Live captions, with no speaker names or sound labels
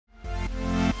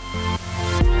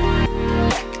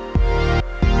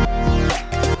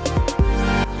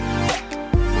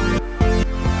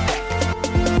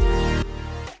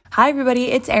Hi everybody,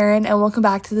 it's Erin, and welcome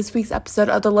back to this week's episode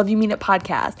of the Love You Mean It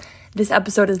podcast. This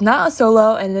episode is not a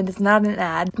solo, and it is not an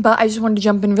ad, but I just wanted to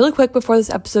jump in really quick before this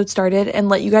episode started and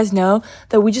let you guys know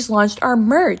that we just launched our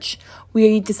merch.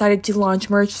 We decided to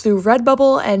launch merch through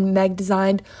Redbubble, and Meg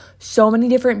designed so many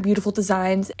different beautiful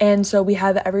designs, and so we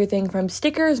have everything from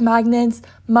stickers, magnets,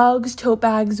 mugs, tote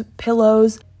bags,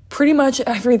 pillows, pretty much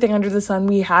everything under the sun.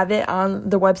 We have it on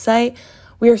the website.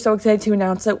 We are so excited to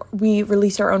announce that we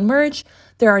released our own merch.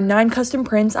 There are 9 custom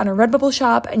prints on a Redbubble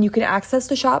shop, and you can access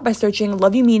the shop by searching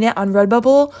Love You Mean It on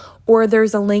Redbubble, or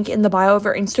there's a link in the bio of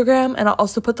our Instagram, and I'll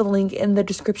also put the link in the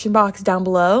description box down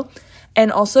below. And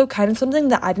also, kind of something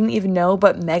that I didn't even know,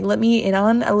 but Meg let me in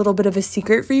on, a little bit of a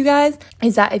secret for you guys,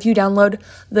 is that if you download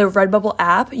the Redbubble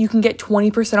app, you can get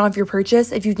 20% off your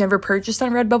purchase if you've never purchased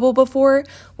on Redbubble before,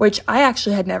 which I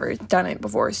actually had never done it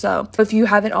before. So if you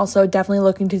haven't, also definitely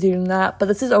look into doing that. But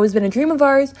this has always been a dream of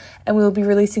ours, and we will be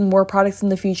releasing more products in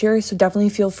the future. So definitely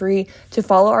feel free to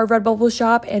follow our Redbubble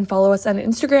shop and follow us on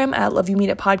Instagram at Love You Mean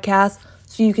It Podcast,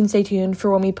 so you can stay tuned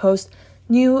for when we post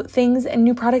new things and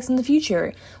new products in the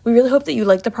future. We really hope that you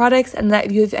like the products, and that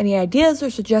if you have any ideas or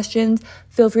suggestions,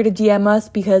 feel free to DM us,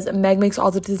 because Meg makes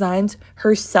all the designs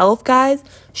herself, guys.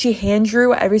 She hand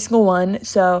drew every single one,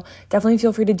 so definitely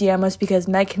feel free to DM us, because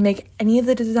Meg can make any of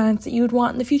the designs that you would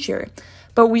want in the future.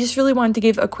 But we just really wanted to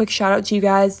give a quick shout out to you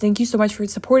guys. Thank you so much for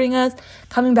supporting us,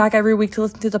 coming back every week to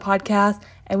listen to the podcast,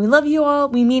 and we love you all.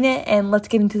 We mean it, and let's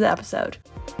get into the episode.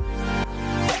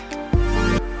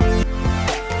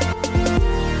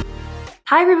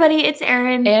 Hi everybody, it's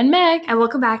Erin and Meg, and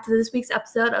welcome back to this week's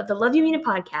episode of the Love You Mean It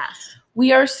podcast.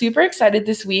 We are super excited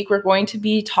this week. We're going to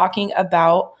be talking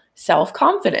about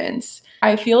self-confidence.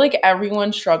 I feel like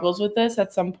everyone struggles with this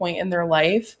at some point in their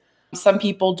life. Some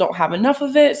people don't have enough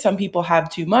of it. Some people have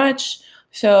too much.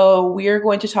 So we are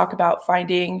going to talk about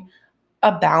finding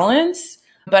a balance,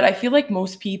 but I feel like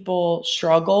most people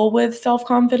struggle with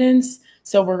self-confidence.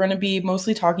 So we're going to be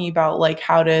mostly talking about like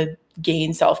how to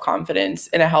gain self-confidence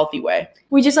in a healthy way.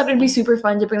 We just thought it'd be super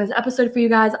fun to bring this episode for you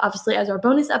guys, obviously as our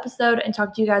bonus episode, and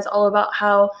talk to you guys all about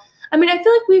how, I feel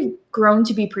like we've grown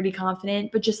to be pretty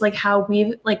confident, but just like how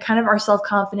we've like kind of our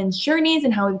self-confidence journeys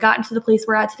and how we've gotten to the place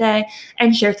we're at today,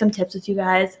 and share some tips with you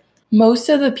guys. Most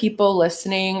of the people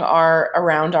listening are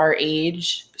around our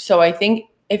age. So I think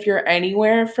if you're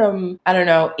anywhere from,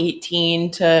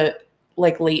 18 to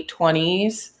like late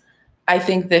 20s, I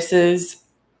think this is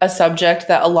a subject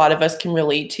that a lot of us can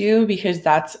relate to, because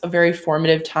that's a very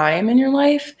formative time in your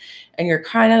life, and you're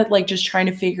kind of like just trying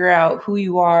to figure out who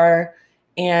you are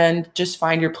and just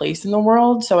find your place in the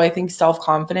world. So I think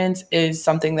self-confidence is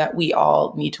something that we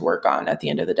all need to work on at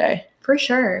the end of the day. For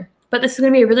sure. But this is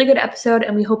going to be a really good episode,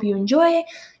 and we hope you enjoy.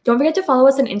 Don't forget to follow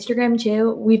us on Instagram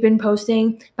too. We've been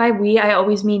posting, by we, I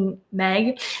always mean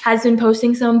Meg, has been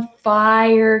posting some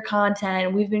fire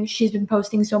content. She's been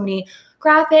posting so many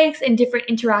graphics and different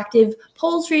interactive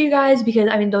polls for you guys, because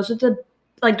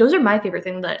those are my favorite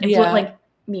thing that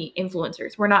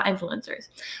influencers. We're not influencers,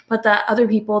 but the other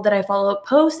people that I follow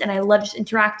post, and I love just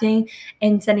interacting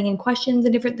and sending in questions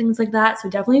and different things like that. So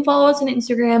definitely follow us on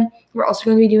Instagram. We're also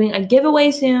going to be doing a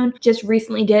giveaway soon. Just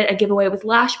recently did a giveaway with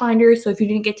lash binders, so if you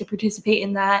didn't get to participate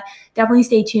in that, definitely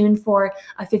stay tuned for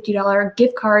a $50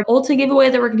 gift card Ulta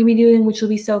giveaway that we're going to be doing, which will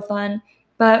be so fun.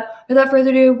 But without further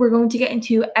ado, we're going to get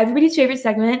into everybody's favorite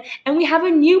segment, and we have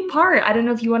a new part. I don't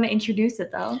know if you want to introduce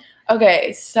it, though.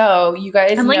 Okay, so you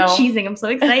guys I'm cheesing. I'm so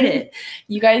excited.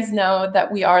 You guys know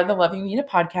that we are the Love You Mean It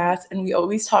podcast, and we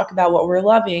always talk about what we're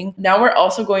loving. Now we're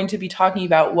also going to be talking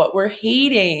about what we're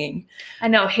hating. I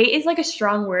know. Hate is like a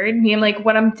strong word.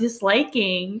 What I'm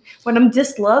disliking, what I'm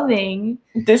disloving.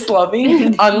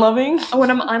 Disloving? Unloving? What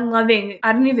I'm unloving.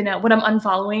 I don't even know. What I'm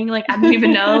unfollowing. I don't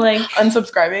even know.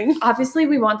 Unsubscribing. Obviously,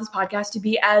 we want this podcast to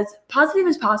be as positive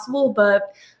as possible,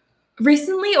 but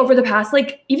recently, over the past,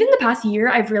 even the past year,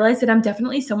 I've realized that I'm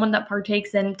definitely someone that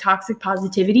partakes in toxic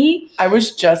positivity. I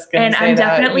was just going to say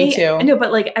that. Me too. I know,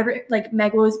 but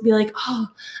Meg will always be like, oh,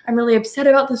 I'm really upset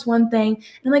about this one thing. And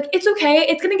I'm like, it's okay.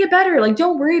 It's going to get better.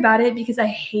 Don't worry about it, because I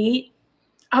hate,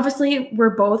 obviously,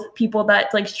 we're both people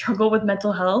that struggle with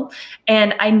mental health,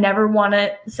 and I never want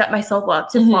to set myself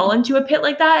up to fall into a pit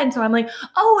like that. And so I'm like,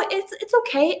 oh, it's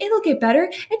okay. It'll get better.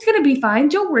 It's going to be fine.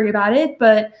 Don't worry about it.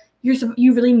 But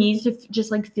you really need to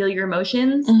just feel your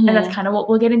emotions. And that's kind of what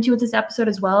we'll get into with this episode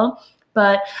as well.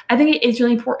 But I think it is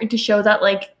really important to show that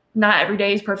not every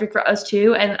day is perfect for us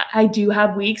too. And I do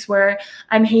have weeks where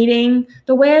I'm hating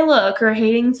the way I look or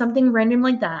hating something random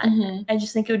like that. I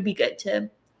just think it would be good to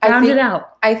round it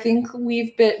out. I think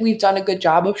we've done a good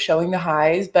job of showing the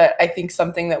highs, but I think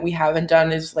something that we haven't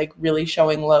done is really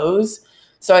showing lows.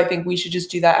 So I think we should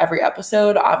just do that every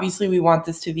episode. Obviously, we want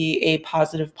this to be a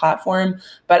positive platform,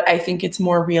 but I think it's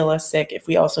more realistic if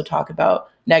we also talk about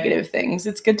negative things.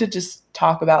 It's good to just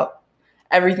talk about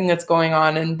everything that's going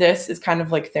on, and this is kind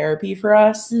of like therapy for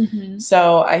us.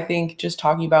 So I think just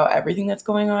talking about everything that's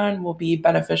going on will be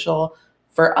beneficial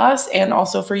for us and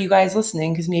also for you guys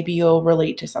listening, because maybe you'll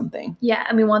relate to something. Yeah,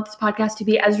 and we want this podcast to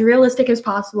be as realistic as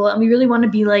possible, and we really want to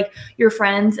be like your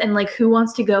friends, and like who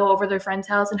wants to go over their friend's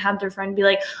house and have their friend be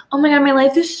like, oh my god, my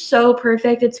life is so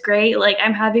perfect, it's great, like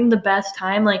I'm having the best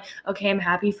time, like okay, I'm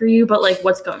happy for you, but like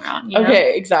what's going on, you know?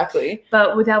 Okay, exactly.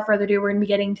 But without further ado, we're gonna be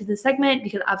getting to this segment,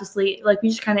 because obviously, like we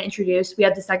just kind of introduced, we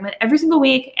have this segment every single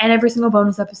week and every single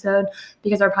bonus episode,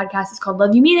 because our podcast is called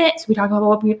Love You Mean It. So we talk about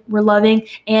what we're loving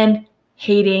and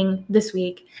hating this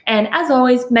week. And as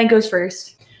always, Meg goes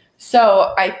first.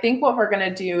 So I think what we're going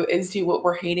to do is do what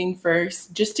we're hating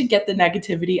first, just to get the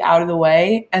negativity out of the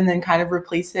way and then kind of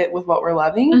replace it with what we're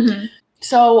loving.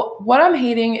 So what I'm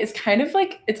hating is kind of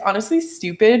like, it's honestly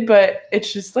stupid, but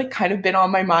it's just like kind of been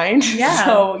on my mind. Yeah.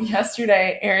 So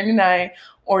yesterday, Erin and I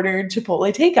ordered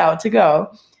Chipotle takeout to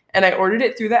go. And I ordered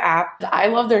it through the app. I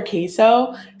love their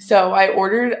queso. So I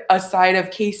ordered a side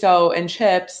of queso and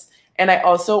chips. And I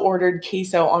also ordered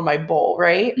queso on my bowl,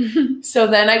 right? So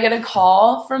then I get a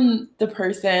call from the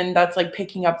person that's like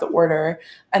picking up the order.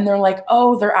 And they're like,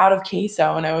 oh, they're out of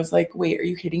queso. And I was like, wait, are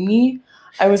you kidding me?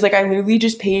 I was like, I literally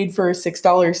just paid for a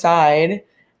 $6 side.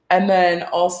 And then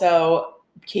also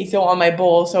queso on my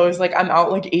bowl. So I was like, I'm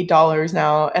out like $8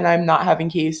 now. And I'm not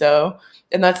having queso.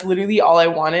 And that's literally all I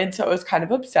wanted. So I was kind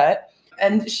of upset.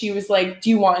 And she was like,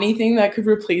 do you want anything that could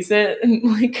replace it? And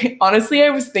like, honestly, I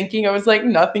was thinking, I was like,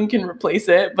 nothing can replace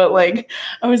it. But like,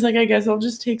 I was like, I guess I'll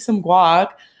just take some guac.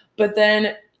 But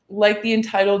then, like the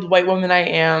entitled white woman I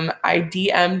am, I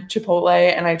DM'd Chipotle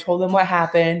and I told them what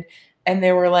happened. And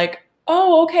they were like,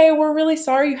 oh, okay, we're really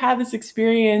sorry you had this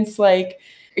experience. Like,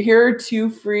 here are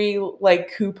 2 free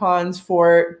like coupons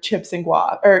for chips and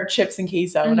guac or chips and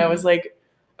queso. And I was like,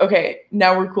 okay,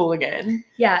 now we're cool again.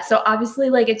 Yeah, so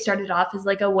obviously, like, it started off as,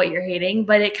 like, a what you're hating,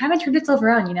 but it kind of turned itself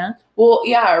around, you know? Well,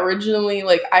 yeah, originally,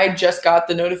 like, I just got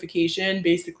the notification,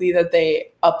 basically, that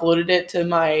they uploaded it to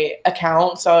my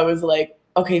account, so I was like,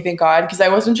 okay, thank God, because I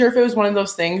wasn't sure if it was one of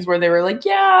those things where they were like,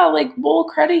 yeah, like, we'll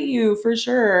credit you for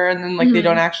sure, and then, like, they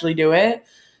don't actually do it.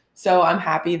 So I'm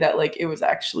happy that, like, it was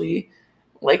actually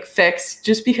like fixed,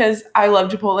 just because I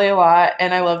love Chipotle a lot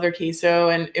and I love their queso,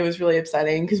 and it was really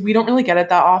upsetting because we don't really get it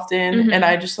that often, and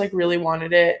I just like really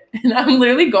wanted it, and I'm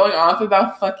literally going off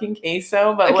about fucking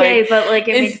queso, but okay, but like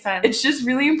it makes sense. It's just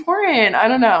really important. I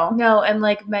don't know. No, and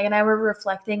like Meg and I were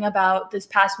reflecting about this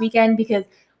past weekend because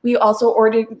we also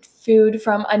ordered food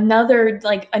from another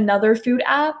food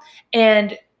app,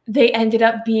 and they ended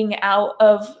up being out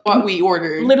of what we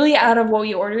ordered. Literally out of what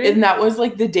we ordered. And that was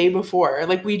like the day before.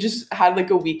 Like we just had like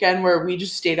a weekend where we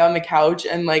just stayed on the couch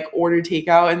and like ordered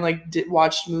takeout and like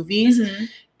watched movies.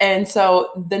 And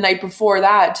so the night before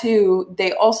that too,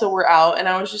 they also were out, and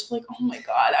I was just like, oh my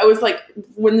God. I was like,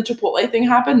 when the Chipotle thing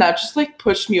happened, that just like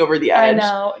pushed me over the edge. I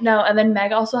know. No, and then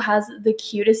Meg also has the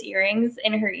cutest earrings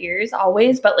in her ears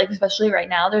always, but like especially right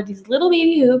now, they're these little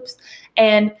baby hoops,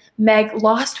 and Meg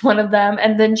lost one of them,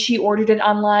 and then she ordered it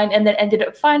online and then ended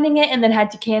up finding it and then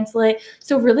had to cancel it.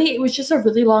 So really, it was just a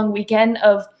really long weekend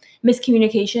of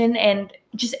miscommunication and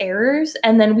just errors.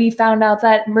 And then we found out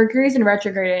that Mercury's in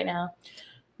retrograde right now.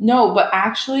 No, but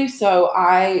actually, so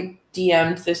I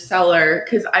DM'd the seller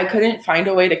because I couldn't find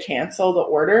a way to cancel the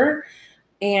order.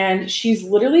 And she's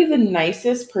literally the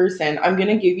nicest person. I'm going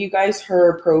to give you guys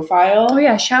her profile. Oh,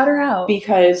 yeah. Shout her out.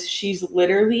 Because she's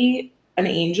literally an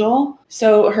angel.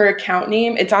 So her account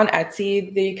name, it's on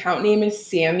Etsy. The account name is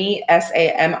Sammy,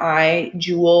 Sami,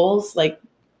 Jewels, like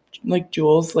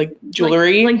jewels, like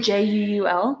jewelry. Like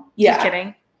Juul? Yeah. Just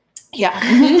kidding. Yeah.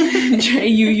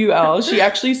 Juul. She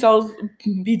actually sells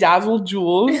bedazzled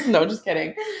jewels. No, just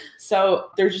kidding. So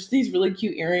they're just these really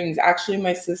cute earrings. Actually,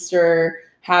 my sister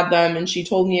had them and she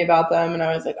told me about them, and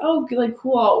I was like, oh, like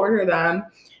cool, I'll order them.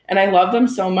 And I love them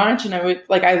so much. And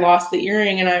I lost the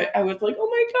earring, and I was like, oh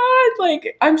my God,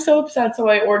 like I'm so upset. So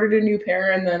I ordered a new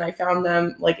pair, and then I found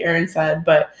them, like Erin said,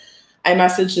 but I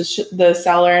messaged the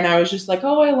seller, and I was just like,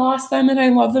 oh, I lost them and I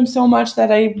love them so much that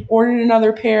I ordered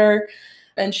another pair.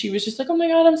 And she was just like, oh my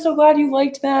God, I'm so glad you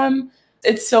liked them.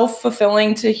 It's so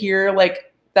fulfilling to hear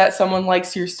like that someone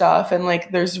likes your stuff and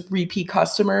like there's repeat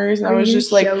customers. And I was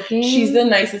just like, she's the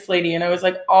nicest lady. And I was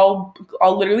like, I'll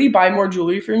literally buy more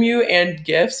jewelry from you and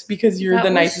gifts because you're the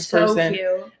nicest person.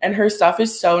 Cute. And her stuff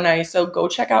is so nice. So go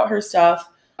check out her stuff.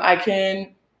 I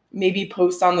can maybe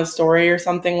post on the story or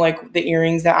something like the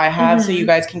earrings that I have so you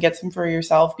guys can get some for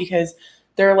yourself because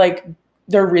they're like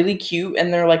they're really cute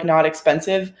and they're like not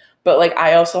expensive, but like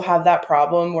I also have that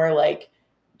problem where like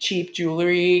cheap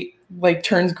jewelry like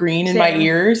turns green in my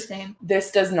ears. Same.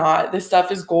 This does not. This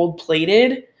stuff is gold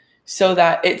plated so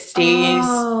that it stays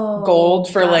gold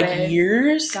for like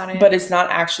years, but it's not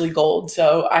actually gold.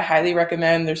 So I highly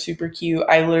recommend. They're super cute.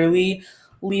 I literally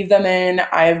leave them in.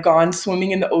 I've gone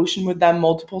swimming in the ocean with them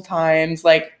multiple times.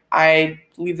 Like I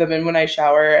leave them in when I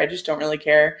shower. I just don't really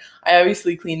care. I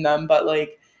obviously clean them, but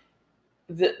like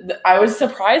I was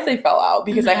surprised they fell out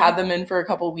because I had them in for a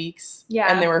couple weeks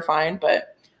and they were fine,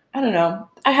 but I don't know.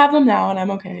 I have them now and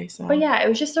I'm okay. So, but yeah, it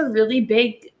was just a really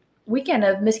big weekend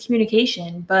of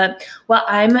miscommunication. But what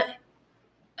I'm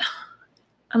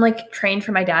like trained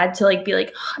for my dad to like be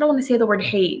like, I don't want to say the word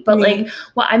hate, but like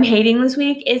what I'm hating this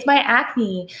week is my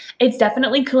acne. It's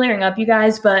definitely clearing up, you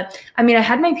guys. But I mean, I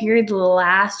had my period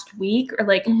last week or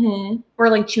like 2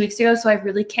 weeks ago, so I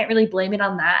really can't really blame it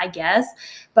on that, I guess.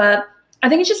 But I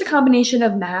think it's just a combination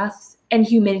of math and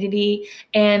humidity,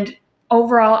 and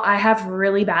overall, I have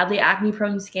really badly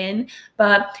acne-prone skin,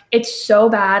 but it's so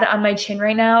bad on my chin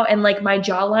right now and like my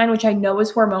jawline, which I know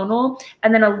is hormonal,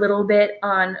 and then a little bit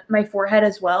on my forehead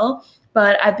as well.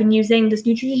 But I've been using this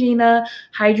Neutrogena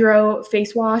Hydro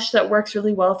face wash that works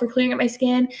really well for clearing up my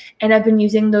skin, and I've been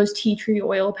using those tea tree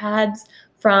oil pads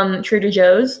from Trader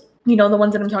Joe's. You know, the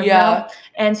ones that I'm talking about.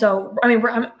 And so, I mean,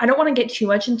 I don't want to get too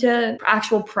much into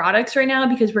actual products right now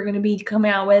because we're going to be coming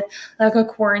out with like a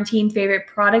quarantine favorite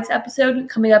products episode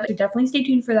coming up. So definitely stay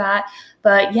tuned for that.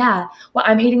 But yeah, what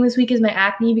I'm hating this week is my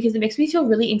acne because it makes me feel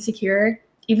really insecure,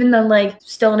 even though like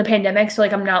still in a pandemic. So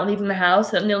like I'm not leaving the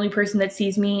house. I'm the only person that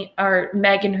sees me are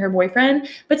Meg and her boyfriend.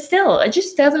 But still, it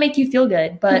just doesn't make you feel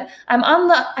good. But I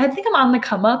think I'm on the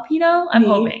come up, you know, I'm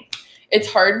hoping. It's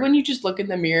hard when you just look in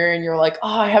the mirror and you're like,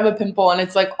 oh, I have a pimple, and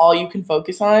it's like all you can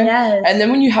focus on. Yes. And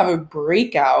then when you have a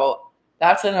breakout,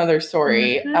 that's another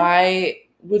story. I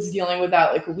was dealing with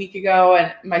that like a week ago,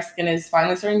 and my skin is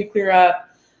finally starting to clear up.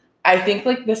 I think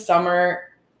like the summer,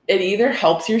 it either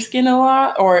helps your skin a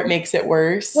lot or it makes it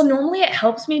worse. Well, normally it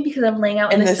helps me because I'm laying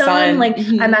out in the sun. Like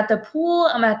I'm at the pool,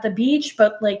 I'm at the beach,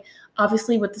 but like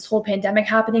obviously with this whole pandemic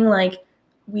happening, like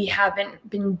we haven't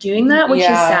been doing that, which is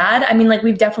sad. I mean, like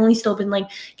we've definitely still been like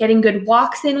getting good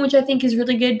walks in, which I think is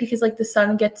really good because like the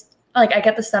sun gets, like I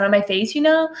get the sun on my face, you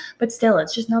know, but still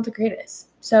it's just not the greatest.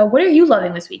 So what are you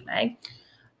loving this week, Meg?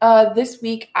 This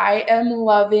week I am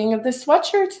loving the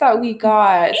sweatshirts that we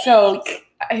got. So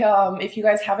if you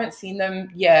guys haven't seen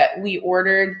them yet, we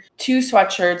ordered 2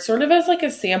 sweatshirts sort of as like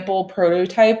a sample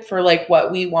prototype for like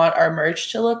what we want our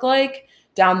merch to look like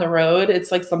down the road.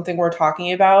 It's like something we're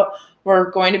talking about.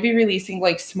 We're going to be releasing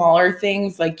like smaller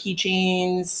things like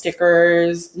keychains,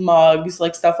 stickers, mugs,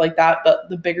 like stuff like that. But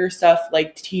the bigger stuff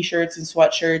like t-shirts and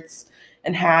sweatshirts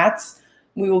and hats,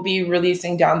 we will be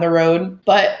releasing down the road.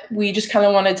 But we just kind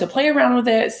of wanted to play around with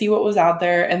it, see what was out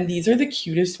there. And these are the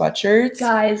cutest sweatshirts.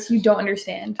 Guys, you don't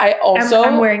understand.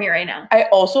 I'm wearing it right now. I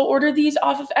also ordered these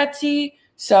off of Etsy.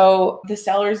 So the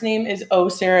seller's name is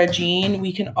Sarah Jean.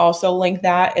 We can also link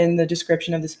that in the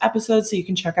description of this episode so you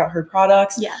can check out her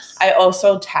products. Yes. I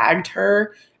also tagged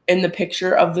her in the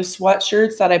picture of the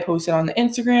sweatshirts that I posted on the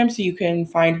Instagram so you can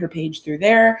find her page through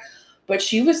there. But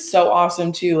she was so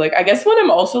awesome too. Like I guess what I'm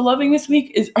also loving this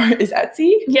week is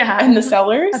Etsy. Yeah. And the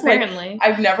sellers. Apparently. Like,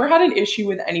 I've never had an issue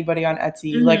with anybody on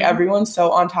Etsy. Like everyone's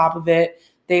so on top of it.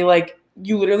 They like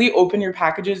you literally open your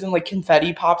packages and like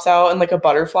confetti pops out and like a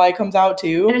butterfly comes out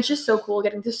too. And it's just so cool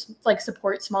getting to like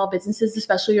support small businesses,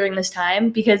 especially during this time,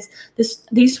 because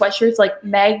these sweatshirts, like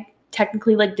Meg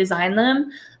technically like designed them,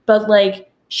 but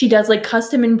like she does like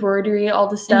custom embroidery, all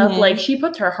the stuff. Like she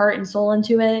puts her heart and soul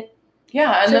into it.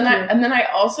 Yeah, and then I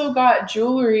also got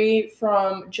jewelry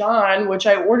from John, which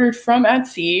I ordered from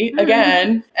Etsy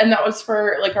again, and that was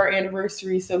for like our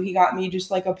anniversary. So he got me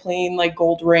just like a plain like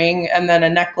gold ring and then a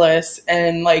necklace,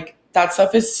 and like that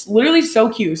stuff is literally so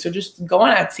cute. So just go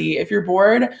on Etsy if you're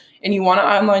bored and you want to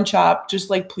online shop. Just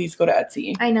like please go to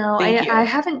Etsy. I know I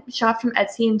haven't shopped from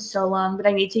Etsy in so long, but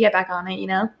I need to get back on it. You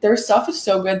know, their stuff is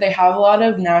so good. They have a lot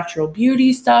of natural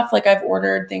beauty stuff. Like I've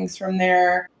ordered things from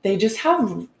there. They just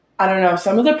have, I don't know,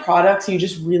 some of the products you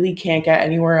just really can't get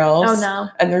anywhere else. Oh, no.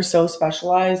 And they're so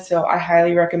specialized. So I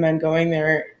highly recommend going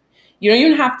there. You don't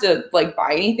even have to like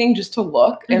buy anything just to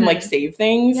look and like save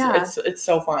things. Yeah. It's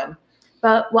so fun.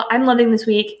 But what I'm loving this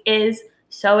week is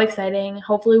so exciting.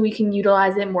 Hopefully we can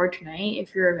utilize it more tonight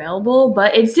if you're available.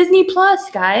 But it's Disney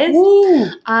Plus, guys. Woo.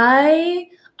 I'm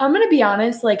going to be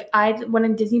honest. Like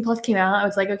when Disney Plus came out, I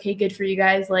was like, okay, good for you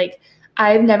guys. Like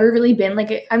I've never really been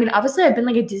like, I mean, obviously I've been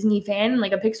like a Disney fan and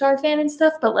like a Pixar fan and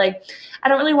stuff, but like I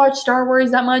don't really watch Star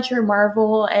Wars that much or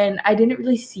Marvel, and I didn't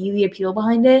really see the appeal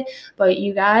behind it. But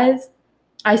you guys,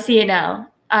 I see it now.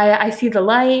 I see the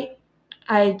light.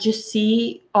 I just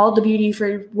see all the beauty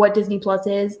for what Disney Plus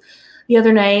is. The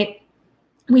other night,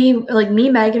 we, like me,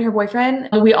 Meg, and her boyfriend,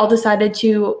 we all decided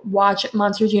to watch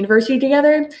Monsters University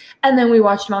together, and then we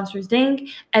watched Monsters Inc.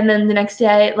 And then the next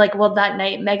day, like, well, that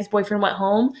night, Meg's boyfriend went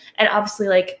home, and obviously,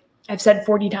 like I've said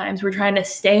 40 times, we're trying to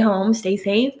stay home, stay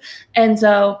safe, and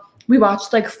so we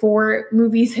watched like 4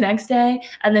 movies the next day,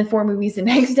 and then 4 movies the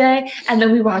next day, and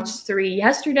then we watched 3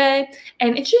 yesterday,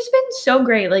 and it's just been so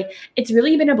great. Like, it's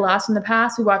really been a blast. In the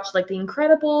past, we watched like The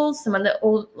Incredibles, some of the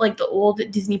old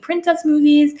Disney princess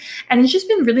movies, and it's just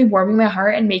been really warming my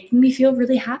heart and making me feel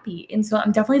really happy. And so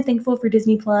I'm definitely thankful for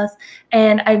Disney Plus,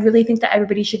 and I really think that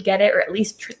everybody should get it, or at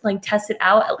least test it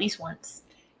out at least once.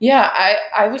 Yeah,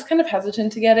 I was kind of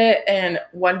hesitant to get it, and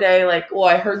one day, like, well,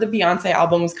 I heard the Beyonce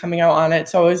album was coming out on it,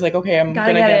 so I was like, okay, I'm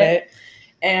gonna get it.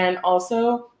 And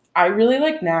also, I really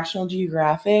like National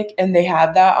Geographic, and they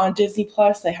have that on Disney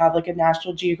Plus. They have like a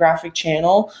National Geographic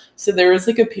channel. So there was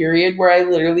like a period where I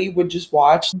literally would just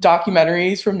watch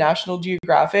documentaries from National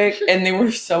Geographic, and they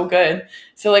were so good.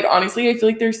 So like, honestly, I feel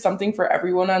like there's something for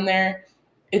everyone on there.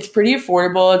 It's pretty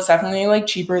affordable. It's definitely like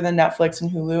cheaper than Netflix and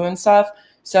Hulu and stuff.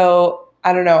 So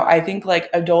I don't know. I think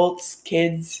like adults,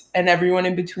 kids, and everyone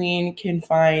in between can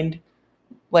find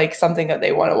like something that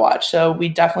they want to watch. So we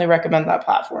definitely recommend that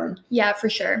platform. Yeah,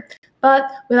 for sure.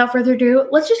 But without further ado,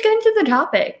 let's just get into the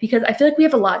topic, because I feel like we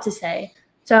have a lot to say.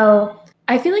 So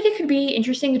I feel like it could be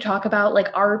interesting to talk about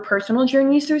like our personal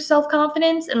journeys through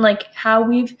self-confidence and like how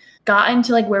we've gotten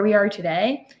to like where we are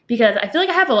today, because I feel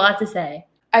like I have a lot to say.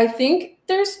 I think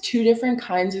there's 2 different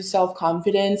kinds of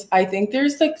self-confidence. I think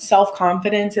there's like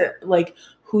self-confidence at like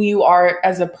who you are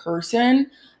as a person.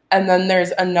 And then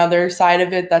there's another side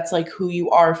of it that's like who you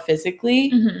are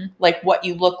physically, like what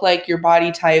you look like, your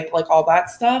body type, like all that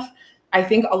stuff. I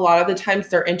think a lot of the times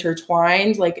they're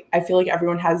intertwined. Like, I feel like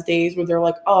everyone has days where they're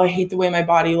like, oh, I hate the way my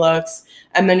body looks.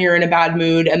 And then you're in a bad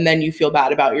mood, and then you feel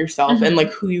bad about yourself and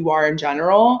like who you are in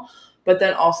general. But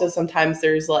then also sometimes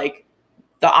there's like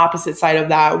the opposite side of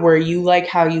that, where you like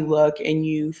how you look and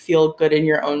you feel good in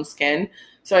your own skin.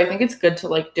 So I think it's good to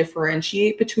like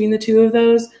differentiate between the 2 of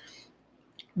those.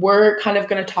 We're kind of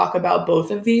going to talk about both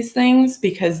of these things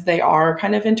because they are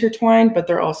kind of intertwined, but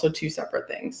they're also 2 separate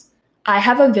things. I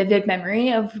have a vivid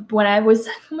memory of when I was,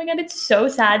 oh my God, it's so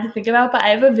sad to think about, but I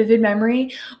have a vivid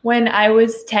memory when I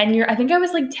was I think I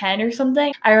was like 10 or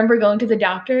something. I remember going to the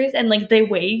doctors and like they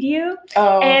weighed you.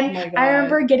 Oh, and my God. I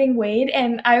remember getting weighed,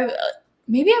 and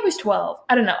maybe I was 12.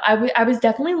 I don't know. I was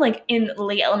definitely like in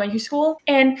late elementary school,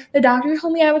 and the doctor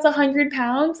told me I was 100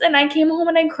 pounds, and I came home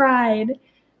and I cried.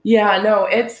 Yeah, no,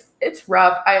 it's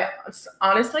rough.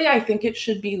 Honestly, I think it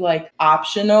should be like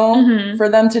optional for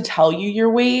them to tell you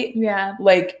your weight. Yeah.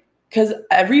 Like, because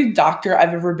every doctor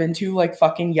I've ever been to like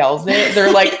fucking yells it.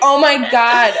 They're like, oh my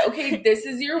God, okay, this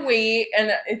is your weight.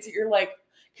 And you're like,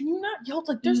 can you not yell?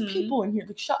 Like, there's people in here.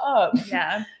 Like, shut up.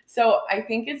 Yeah. So I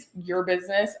think it's your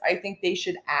business. I think they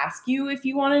should ask you if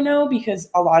you want to know, because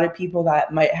a lot of people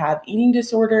that might have eating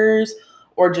disorders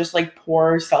or just like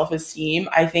poor self-esteem,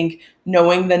 I think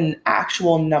knowing the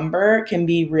actual number can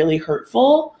be really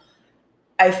hurtful.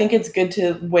 I think it's good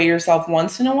to weigh yourself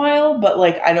once in a while, but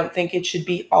like I don't think it should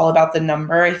be all about the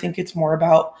number. I think it's more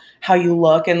about how you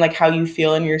look and like how you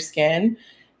feel in your skin.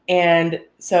 And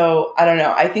so I don't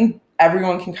know. I think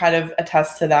everyone can kind of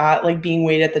attest to that, like being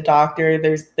weighed at the doctor.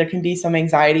 There can be some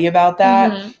anxiety about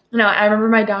that. No, I remember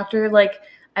my doctor, like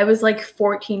I was like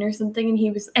 14 or something,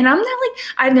 and I'm not like,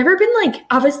 I've never been like,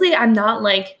 obviously I'm not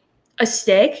like a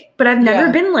stick, but I've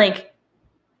never been like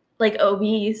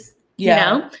obese, you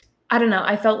know? I don't know.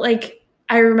 I felt like,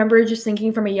 I remember just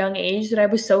thinking from a young age that I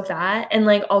was so fat. And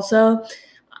like, also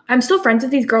I'm still friends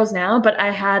with these girls now, but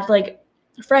I had like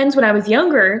friends when I was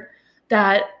younger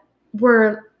that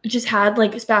just had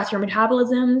like faster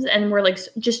metabolisms and were like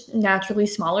just naturally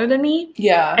smaller than me.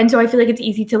 Yeah. And so I feel like it's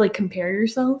easy to like compare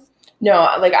yourself. No,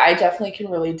 like I definitely can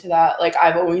relate to that. Like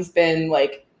I've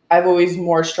always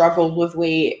more struggled with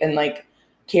weight and like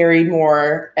carried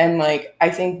more. And like,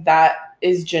 I think that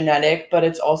is genetic, but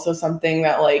it's also something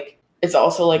that like, it's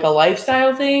also like a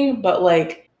lifestyle thing. But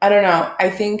like, I don't know. I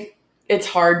think it's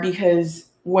hard because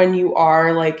when you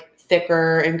are like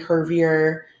thicker and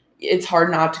curvier, it's hard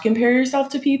not to compare yourself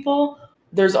to people.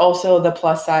 There's also the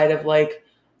plus side of like,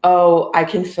 oh, I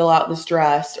can fill out this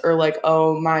dress, or like,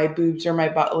 oh, my boobs or my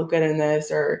butt look good in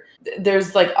this, or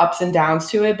there's like ups and downs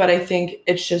to it. But I think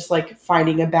it's just like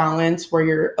finding a balance where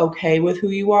you're okay with who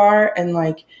you are, and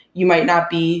like you might not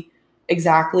be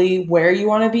exactly where you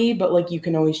want to be, but like you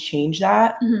can always change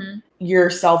that. Mm-hmm. Your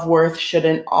self-worth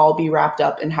shouldn't all be wrapped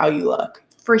up in how you look.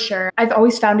 For sure. I've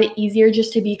always found it easier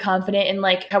just to be confident in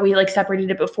like how we like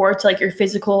separated it before to like your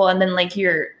physical and then like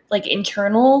your like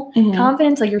internal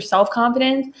confidence, like your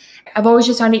self-confidence. I've always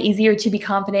just found it easier to be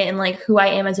confident in like who I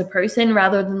am as a person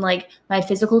rather than like my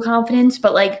physical confidence.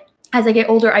 But like as I get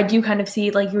older, I do kind of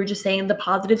see, like you were just saying, the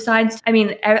positive sides. I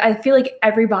mean, I feel like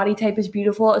every body type is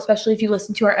beautiful, especially if you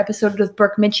listen to our episode with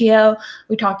Brooke Michio.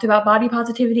 We talked about body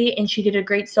positivity, and she did a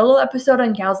great solo episode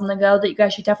on Gals on the Go that you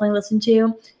guys should definitely listen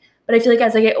to. But I feel like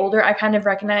as I get older, I kind of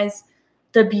recognize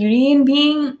the beauty in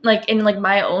being like in like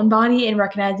my own body and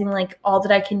recognizing like all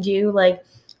that I can do. Like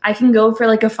I can go for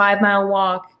like a 5-mile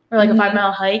walk or like a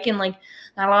 5-mile hike, and like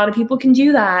not a lot of people can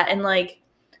do that. And like,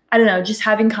 I don't know, just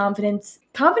having confidence.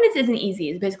 Confidence isn't easy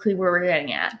is basically where we're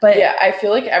getting at. But yeah, I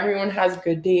feel like everyone has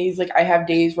good days. Like I have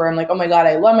days where I'm like, oh my God,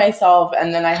 I love myself.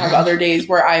 And then I have other days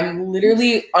where I'm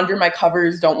literally under my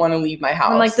covers, don't want to leave my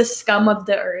house. I'm like the scum of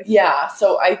the earth. Yeah.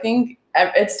 So I think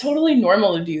it's totally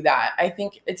normal to do that. I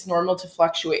think it's normal to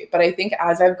fluctuate. But I think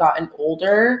as I've gotten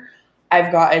older,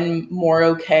 I've gotten more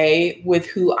okay with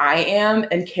who I am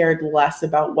and cared less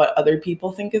about what other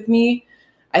people think of me.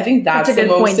 I think that's the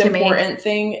most important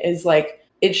thing, is like,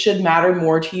 it should matter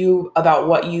more to you about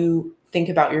what you think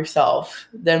about yourself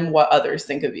than what others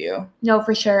think of you. No,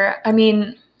 for sure. I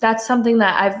mean, that's something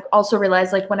that I've also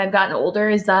realized, like when I've gotten older,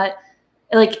 is that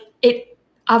like it,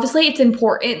 obviously it's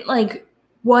important, like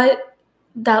what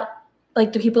that,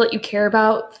 like the people that you care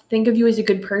about think of you as a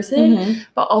good person,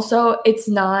 but also it's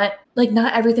not, like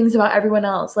not everything's about everyone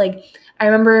else. Like I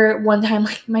remember one time,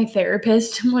 like my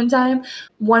therapist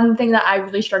one thing that I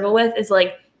really struggle with is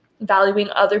like valuing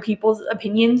other people's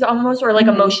opinions almost, or like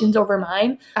emotions over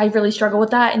mine. I really struggle with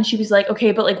that. And she was like,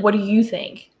 okay, but like, what do you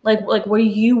think? Like what do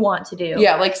you want to do?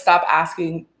 Yeah. Like stop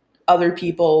asking other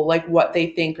people like what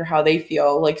they think or how they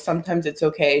feel. Like sometimes it's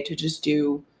okay to just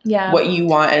do what you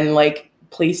want and like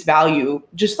place value,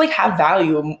 just like have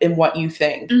value in what you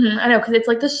think. I know, because it's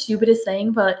like the stupidest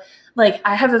thing, but like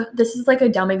this is like a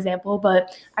dumb example,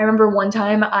 but I remember one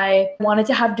time I wanted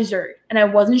to have dessert and I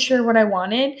wasn't sure what I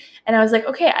wanted. And I was like,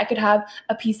 okay, I could have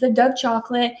a piece of Dove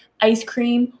chocolate, ice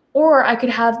cream, or I could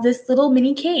have this little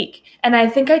mini cake. And I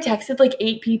think I texted like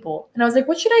 8 people and I was like,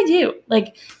 what should I do?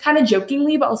 Like kind of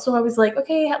jokingly, but also I was like,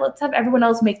 okay, let's have everyone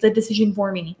else make the decision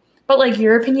for me. But like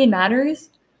your opinion matters.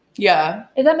 Yeah.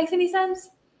 If that makes any sense.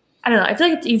 I don't know. I feel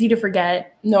like it's easy to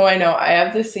forget. No, I know. I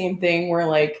have the same thing where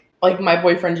like my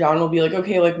boyfriend John will be like,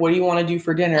 okay, like what do you want to do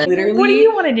for dinner? Literally, what do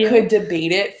you want to do? Could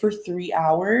debate it for 3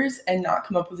 hours and not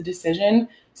come up with a decision.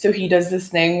 So he does this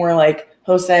thing where like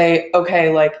he'll say,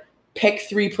 okay, like pick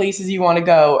 3 places you want to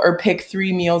go or pick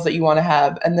 3 meals that you want to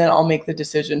have, and then I'll make the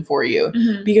decision for you,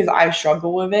 because I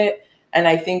struggle with it. And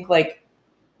I think like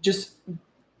just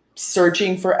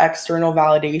searching for external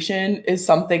validation is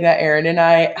something that Erin and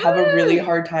I have a really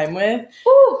hard time with.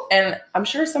 And I'm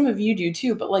sure some of you do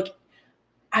too, but like,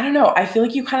 I don't know. I feel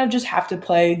like you kind of just have to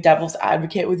play devil's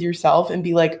advocate with yourself and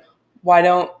be like, why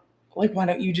don't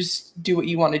you just do what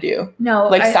you want to do? No.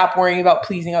 Like stop worrying about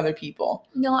pleasing other people.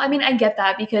 No, I mean, I get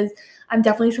that because I'm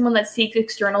definitely someone that seeks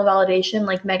external validation.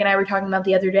 Like Meg and I were talking about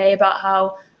the other day about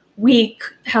how we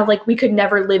could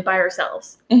never live by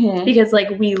ourselves because like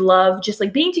we love just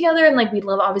like being together and like we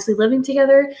love obviously living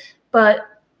together. But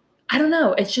I don't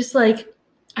know. It's just like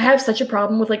I have such a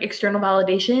problem with like external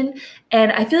validation,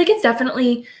 and I feel like it's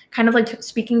definitely kind of like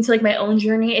speaking to like my own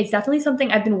journey. It's definitely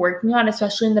something I've been working on,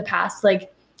 especially in the past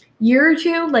like year or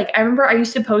two. Like I remember I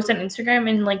used to post on Instagram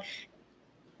and like,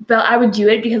 but I would do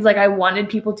it because like I wanted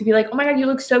people to be like, oh my God, you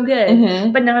look so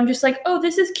good. But now I'm just like, oh,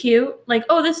 this is cute. Like,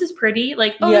 oh, this is pretty.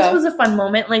 Like, oh, this was a fun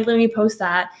moment. Like, let me post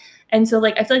that. And so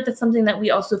like I feel like that's something that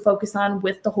we also focus on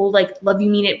with the whole like Love You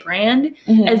Mean It brand,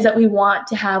 is that we want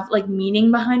to have like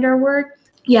meaning behind our work.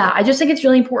 Yeah, I just think it's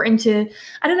really important to,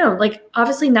 I don't know, like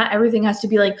obviously not everything has to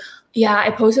be like, yeah, I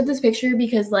posted this picture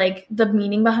because like the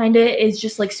meaning behind it is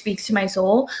just like speaks to my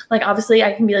soul. Like obviously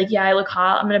I can be like, yeah, I look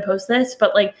hot, I'm going to post this.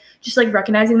 But like just like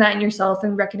recognizing that in yourself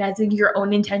and recognizing your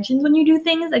own intentions when you do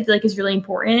things, I feel like is really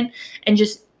important. And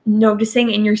just noticing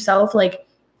in yourself like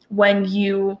when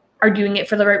you are doing it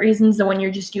for the right reasons and when you're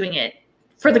just doing it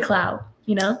for the clout,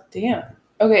 you know? Damn.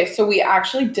 Okay, so we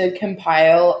actually did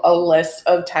compile a list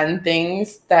of 10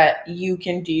 things that you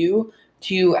can do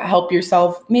to help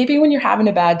yourself, maybe when you're having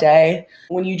a bad day,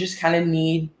 when you just kind of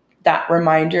need that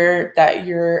reminder that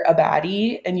you're a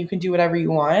baddie and you can do whatever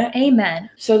you want. Amen.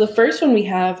 So the first one we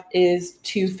have is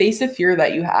to face a fear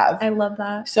that you have. I love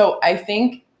that. So I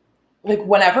think like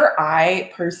whenever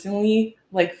I personally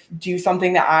like do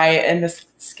something that I am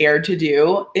scared to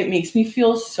do, it makes me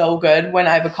feel so good when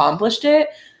I've accomplished it.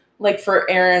 Like for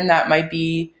Erin, that might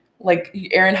be like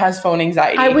Erin has phone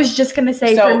anxiety. I was just going to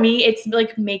say, for me, it's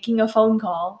like making a phone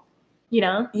call, you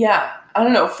know? Yeah. I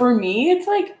don't know. For me, it's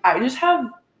like I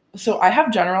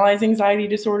have generalized anxiety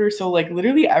disorder. So like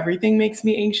literally everything makes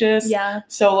me anxious. Yeah.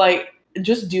 So like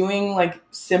just doing like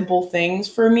simple things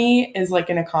for me is like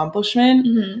an accomplishment.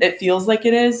 Mm-hmm. It feels like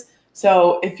it is.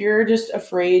 So if you're just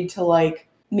afraid to like,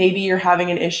 maybe you're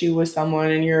having an issue with someone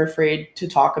and you're afraid to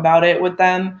talk about it with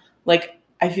them, like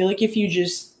I feel like if you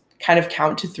just kind of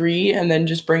count to 3 and then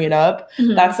just bring it up,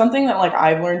 mm-hmm. that's something that like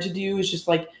I've learned to do is just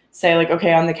like say like,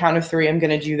 okay, on the count of 3, I'm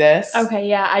going to do this. Okay.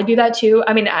 Yeah. I do that too.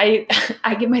 I mean, I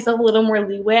give myself a little more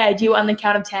leeway. I do on the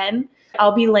count of 10.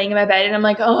 I'll be laying in my bed and I'm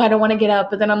like, oh, I don't want to get up.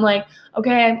 But then I'm like,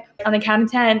 okay, on the count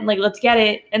of 10, like, let's get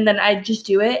it. And then I just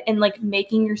do it. And like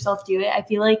making yourself do it, I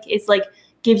feel like it's like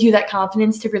gives you that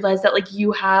confidence to realize that like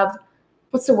you have,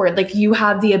 what's the word? Like you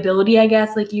have the ability, I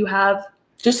guess. Like you have.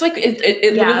 Just like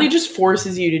it Yeah. literally just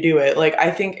forces you to do it. Like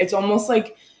I think it's almost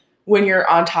like when you're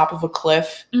on top of a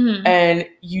cliff mm-hmm. and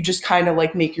you just kind of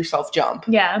like make yourself jump.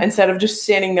 Yeah. Instead of just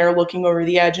standing there looking over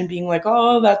the edge and being like,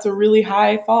 oh, that's a really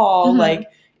high fall. Mm-hmm. Like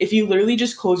if you literally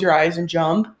just close your eyes and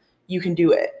jump, you can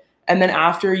do it. And then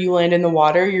after you land in the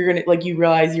water, you're going to like, you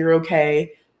realize you're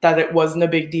okay, that it wasn't a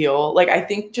big deal. Like I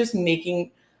think just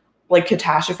making like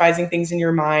catastrophizing things in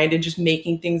your mind and just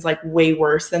making things like way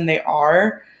worse than they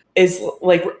are is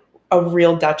like a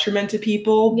real detriment to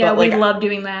people. Yeah, but like we love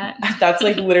doing that. That's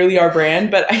like literally our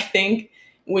brand. But I think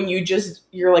when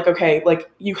you're like, okay, like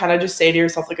you kind of just say to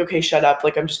yourself like, okay, shut up.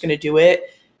 Like, I'm just going to do it.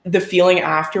 The feeling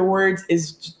afterwards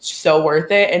is so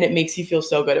worth it. And it makes you feel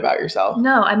so good about yourself.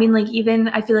 No, I mean, like even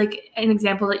I feel like an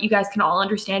example that you guys can all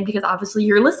understand because obviously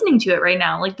you're listening to it right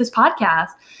now, like this podcast.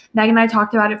 Meg and I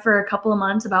talked about it for a couple of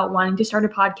months about wanting to start a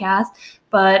podcast.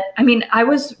 But I mean, I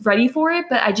was ready for it,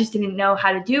 but I just didn't know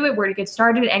how to do it, where to get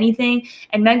started, anything.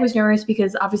 And Meg was nervous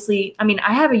because obviously, I mean,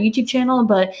 I have a YouTube channel,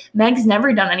 but Meg's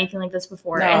never done anything like this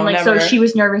before. No, and like, never. So she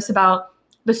was nervous about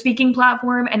the speaking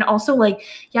platform. And also like,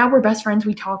 yeah, we're best friends.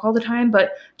 We talk all the time,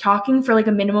 but talking for like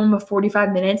a minimum of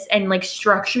 45 minutes and like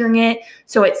structuring it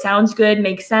so it sounds good,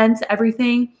 makes sense,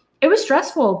 everything. It was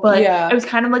stressful, but Yeah. It was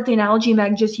kind of like the analogy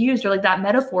Meg just used or like that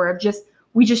metaphor of just,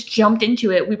 we just jumped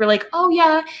into it. We were like, oh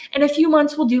yeah, in a few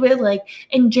months we'll do it. Like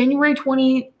in January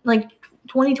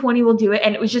 2020 we'll do it.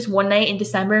 And it was just one night in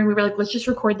December and we were like, let's just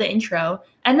record the intro.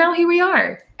 And now here we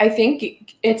are. I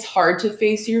think it's hard to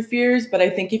face your fears, but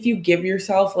I think if you give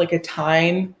yourself like a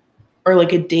time or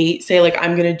like a date, say like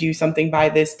I'm going to do something by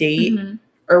this date Mm-hmm.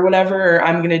 or whatever, or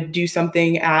I'm going to do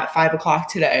something at 5:00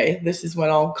 today. This is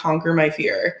when I'll conquer my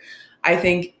fear. I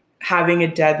think having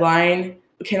a deadline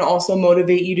can also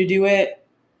motivate you to do it.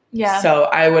 Yeah. So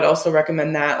I would also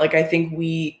recommend that. Like, I think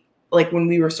when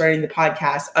we were starting the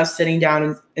podcast, us sitting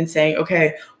down and saying,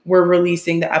 okay, we're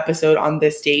releasing the episode on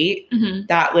this date, Mm-hmm.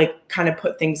 that like kind of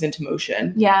put things into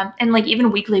motion. Yeah. And like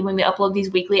even weekly, when we upload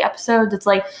these weekly episodes, it's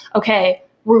like, okay,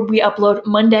 we upload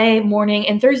Monday morning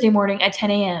and Thursday morning at 10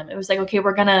 a.m. It was like, okay,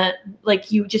 we're gonna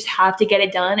like, you just have to get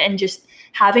it done. And just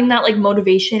having that like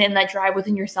motivation and that drive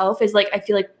within yourself is like, I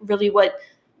feel like really what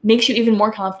makes you even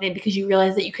more confident because you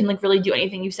realize that you can like really do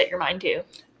anything you set your mind to.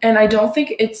 And I don't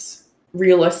think it's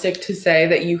realistic to say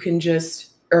that you can just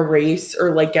erase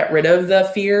or like get rid of the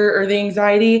fear or the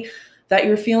anxiety that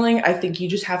you're feeling. I think you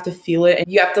just have to feel it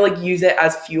and you have to like use it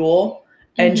as fuel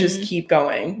and Mm-hmm. just keep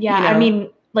going. Yeah. You know? I mean,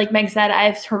 like Meg said, I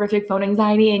have horrific phone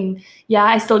anxiety and yeah,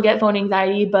 I still get phone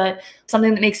anxiety, but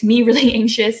something that makes me really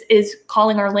anxious is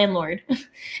calling our landlord.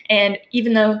 And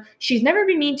even though she's never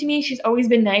been mean to me, she's always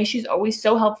been nice, she's always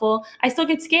so helpful, I still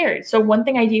get scared. So one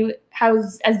thing I do,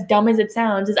 as dumb as it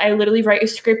sounds, is I literally write a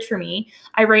script for me.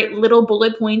 I write little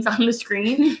bullet points on the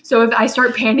screen. So if I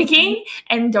start panicking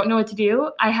and don't know what to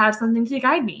do, I have something to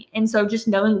guide me. And so just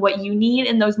knowing what you need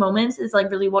in those moments is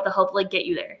like really what to help like get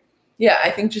you there. Yeah,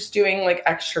 I think just doing like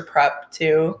extra prep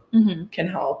too Mm-hmm. can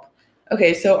help.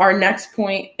 Okay, so our next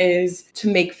point is to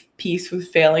make peace with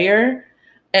failure.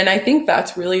 And I think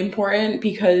that's really important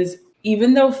because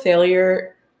even though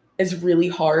failure is really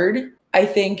hard, I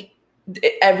think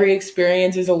every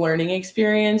experience is a learning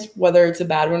experience, whether it's a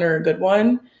bad one or a good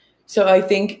one. So I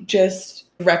think just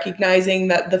recognizing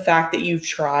that the fact that you've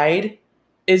tried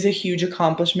is a huge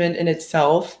accomplishment in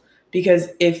itself, because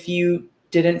if you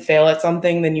didn't fail at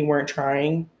something, then you weren't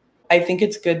trying. I think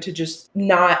it's good to just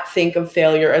not think of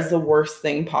failure as the worst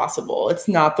thing possible. It's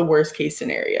not the worst case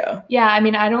scenario. Yeah, I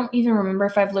mean, I don't even remember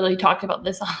if I've literally talked about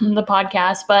this on the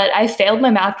podcast, but I failed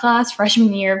my math class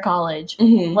freshman year of college.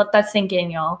 Let that sink in,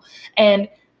 y'all. And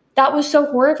that was so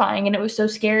horrifying and it was so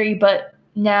scary, but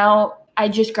now I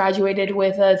just graduated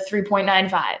with a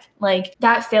 3.95. Like,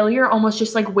 that failure almost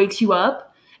just like wakes you up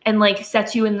and like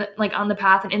sets you in the, like on the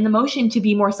path and in the motion to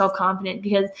be more self-confident,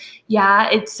 because yeah,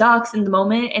 it sucks in the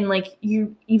moment and like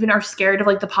you even are scared of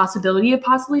like the possibility of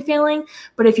possibly failing,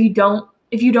 but if you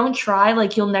don't try,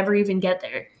 like you'll never even get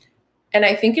there. And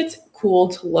I think it's cool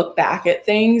to look back at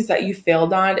things that you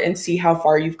failed on and see how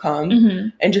far you've come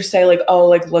and just say like, oh,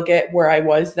 like look at where I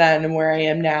was then and where I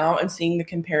am now, and seeing the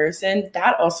comparison,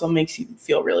 that also makes you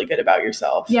feel really good about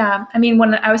yourself. Yeah. I mean,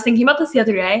 when I was thinking about this the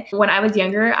other day, when I was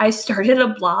younger, I started a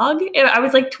blog. I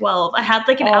was like 12. I had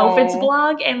like an outfits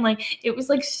blog and like it was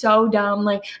like so dumb.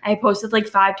 Like I posted like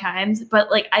 5 times,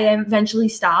 but like I eventually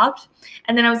stopped.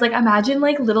 And then I was like, imagine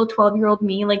like little 12-year-old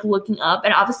me like looking up.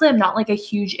 And obviously I'm not like a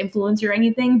huge influencer or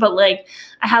anything, but like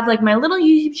I have like my little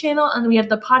YouTube channel and we have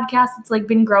the podcast. It's like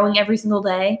been growing every single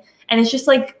day. And it's just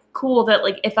like cool that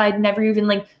like if I'd never even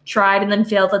like tried and then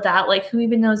failed at that, like who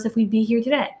even knows if we'd be here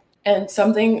today. And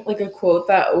something like a quote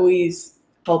that always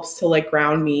helps to like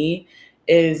ground me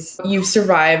is, you've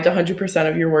survived 100%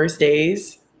 of your worst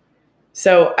days.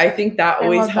 So I think that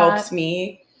always helps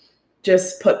me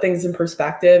just put things in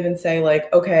perspective and say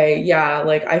like, okay, yeah,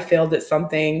 like I failed at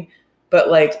something, but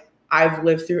like I've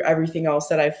lived through everything else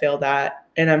that I failed at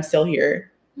and I'm still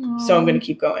here. So I'm going to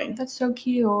keep going. That's so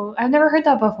cute. I've never heard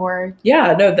that before.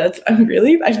 Yeah, no,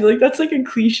 I feel like that's like a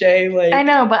cliche, like I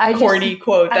know, but corny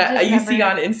quote that you see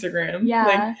on Instagram. Yeah.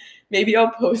 Like maybe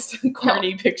I'll post a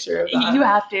corny picture of that. You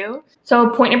have to. So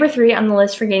point number 3 on the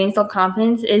list for gaining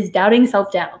self-confidence is doubting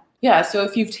self-doubt. Yeah, so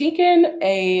if you've taken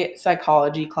a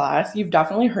psychology class, you've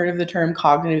definitely heard of the term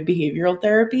cognitive behavioral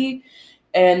therapy.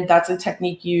 And that's a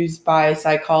technique used by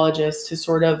psychologists to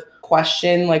sort of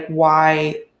question like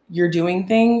why you're doing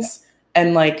things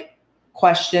and like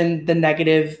question the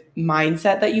negative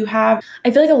mindset that you have.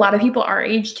 I feel like a lot of people our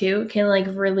age too can like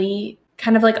really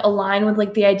kind of like align with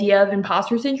like the idea of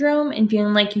imposter syndrome and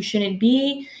feeling like you shouldn't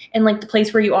be in like the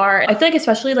place where you are. I feel like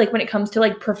especially like when it comes to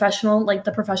like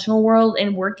the professional world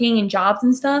and working and jobs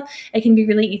and stuff, it can be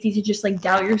really easy to just like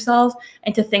doubt yourself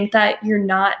and to think that you're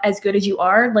not as good as you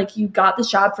are. Like you got this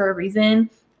job for a reason,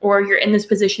 or you're in this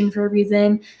position for a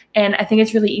reason. And I think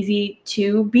it's really easy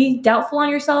to be doubtful on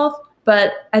yourself.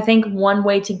 But I think one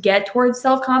way to get towards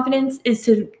self-confidence is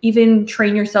to even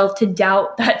train yourself to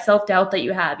doubt that self-doubt that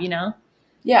you have, you know?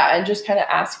 Yeah, and just kind of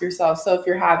ask yourself. So if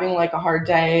you're having like a hard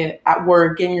day at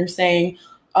work and you're saying,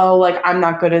 oh, like I'm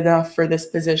not good enough for this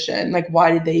position, like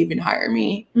why did they even hire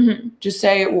me? Just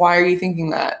say, why are you thinking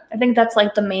that? I think that's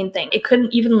like the main thing. It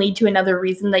couldn't even lead to another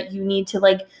reason that you need to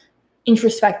like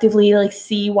introspectively like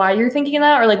see why you're thinking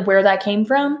that or like where that came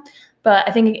from. But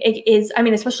I think it is, I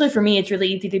mean, especially for me, it's really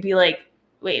easy to be like,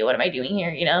 wait, what am I doing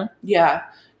here, you know? Yeah,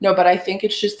 no, but I think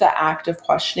it's just the act of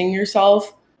questioning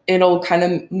yourself. It'll kind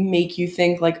of make you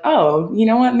think like, oh, you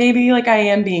know what, maybe like I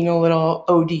am being a little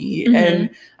OD and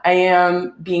I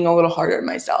am being a little hard on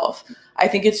myself. I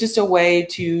think it's just a way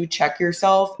to check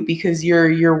yourself because you're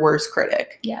your worst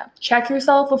critic. Yeah, check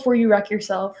yourself before you wreck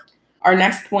yourself. Our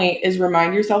next point is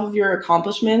remind yourself of your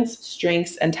accomplishments,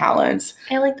 strengths, and talents.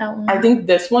 I like that one. I think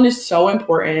this one is so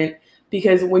important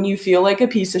because when you feel like a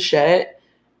piece of shit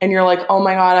and you're like, oh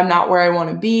my God, I'm not where I want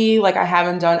to be, like I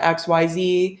haven't done X, Y,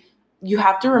 Z, you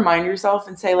have to remind yourself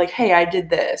and say like, hey, I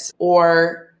did this.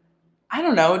 Or I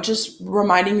don't know, just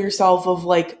reminding yourself of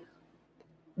like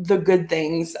the good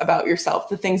things about yourself,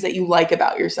 the things that you like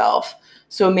about yourself.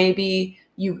 So maybe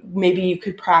you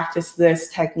could practice this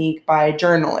technique by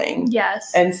journaling.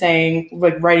 Yes. And saying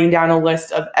like writing down a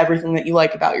list of everything that you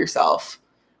like about yourself,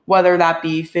 whether that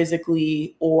be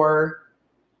physically or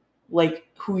like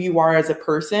who you are as a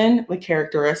person, like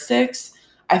characteristics.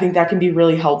 I think that can be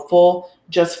really helpful,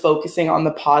 just focusing on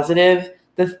the positive,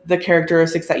 the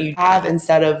characteristics that you have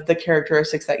instead of the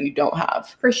characteristics that you don't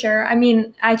have. For sure. I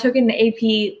mean, I took an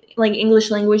AP like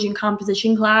English language and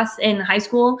composition class in high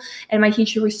school, and my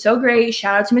teacher was so great.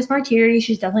 Shout out to Miss Martiri.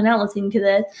 She's definitely not listening to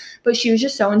this, but she was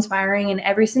just so inspiring. And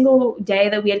every single day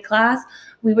that we had class,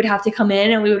 we would have to come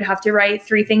in and we would have to write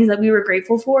 3 things that we were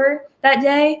grateful for that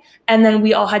day. And then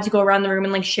we all had to go around the room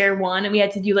and like share one, and we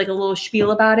had to do like a little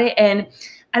spiel about it. And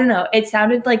I don't know, it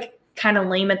sounded like kind of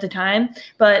lame at the time,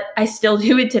 but I still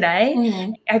do it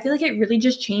today. I feel like it really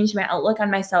just changed my outlook on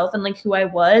myself and like who I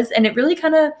was. And it really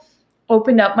kind of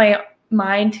opened up my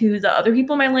mind to the other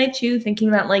people in my life too,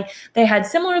 thinking that like they had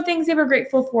similar things they were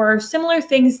grateful for, similar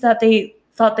things that they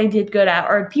thought they did good at,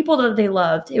 or people that they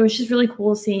loved. It was just really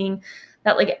cool seeing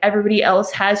that like everybody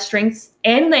else has strengths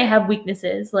and they have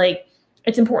weaknesses. Like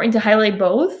it's important to highlight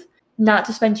both, not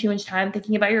to spend too much time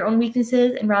thinking about your own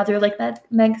weaknesses, and rather, like that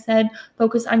Meg said,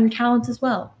 focus on your talents as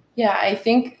well. Yeah, I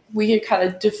think we could kind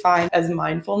of define as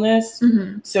mindfulness.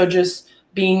 So just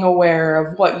being aware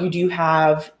of what you do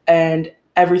have and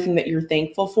everything that you're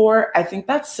thankful for. I think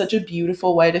that's such a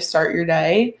beautiful way to start your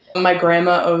day. My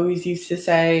grandma always used to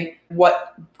say,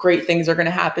 what great things are going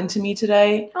to happen to me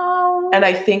today? Oh. And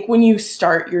I think when you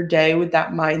start your day with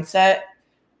that mindset,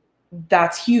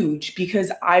 that's huge,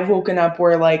 because I've woken up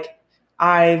where like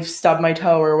I've stubbed my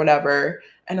toe or whatever,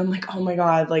 and I'm like, oh my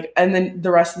God, like, and then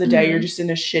the rest of the day you're just in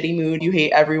a shitty mood. You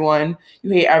hate everyone,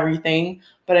 you hate everything.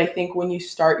 But I think when you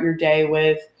start your day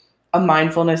with a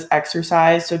mindfulness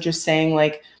exercise, so just saying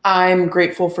like, I'm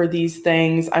grateful for these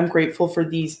things, I'm grateful for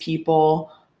these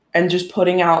people, and just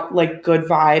putting out like good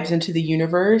vibes into the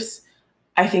universe,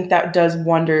 I think that does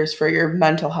wonders for your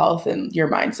mental health and your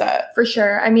mindset. For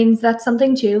sure. I mean, that's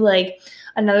something too, like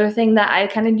another thing that I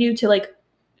kind of do to like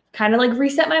kind of like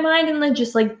reset my mind and then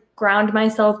just like ground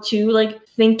myself to like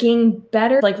thinking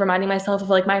better, like reminding myself of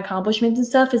like my accomplishments and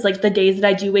stuff, is like the days that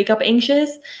I do wake up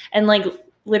anxious and like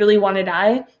literally want to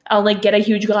die, I'll like get a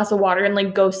huge glass of water and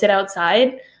like go sit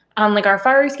outside on like our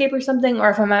fire escape or something, or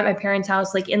if I'm at my parents'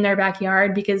 house, like in their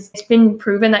backyard, because it's been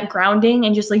proven that grounding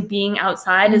and just like being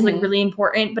outside is like really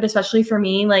important. But especially for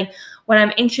me, like when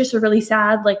I'm anxious or really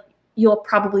sad, like you'll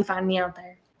probably find me out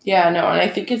there. Yeah, no, and I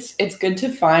think it's good to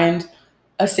find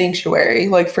a sanctuary.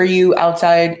 Like for you,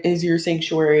 outside is your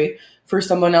sanctuary. For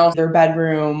someone else, their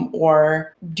bedroom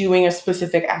or doing a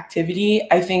specific activity.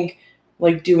 I think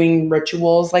like doing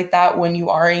rituals like that when you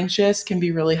are anxious can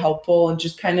be really helpful, and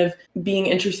just kind of being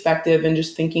introspective and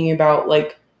just thinking about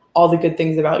like all the good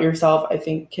things about yourself, I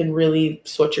think can really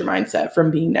switch your mindset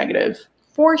from being negative.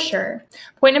 For sure.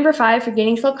 Point number 5 for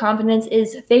gaining self-confidence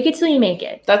is fake it till you make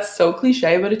it. That's so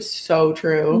cliche, but it's so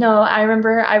true. No, I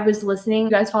remember I was listening. You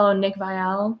guys follow Nick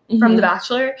Viall from The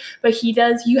Bachelor, but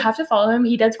you have to follow him.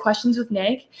 He does questions with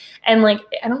Nick, and like,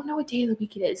 I don't know what day of the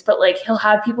week it is, but like he'll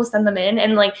have people send them in,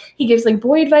 and like he gives like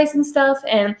boy advice and stuff.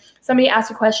 And somebody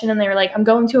asked a question and they were like, I'm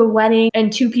going to a wedding,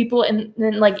 and 2 people in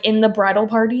the bridal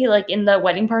party, like in the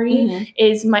wedding party,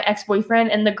 is my ex-boyfriend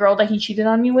and the girl that he cheated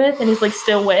on me with and is like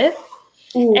still with.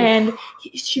 Ooh. And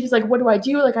she was like, what do I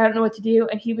do? Like, I don't know what to do.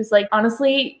 And he was like,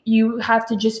 honestly, you have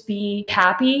to just be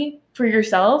happy for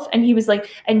yourself. And he was like,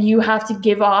 and you have to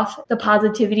give off the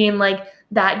positivity and like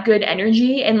that good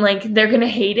energy. And like, they're going to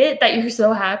hate it that you're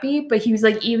so happy. But he was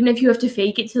like, even if you have to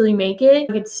fake it till you make it,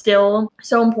 like, it's still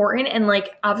so important. And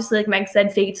like, obviously, like Meg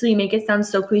said, fake it till you make it sounds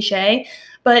so cliche.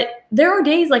 But there are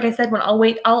days, like I said, when I'll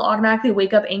automatically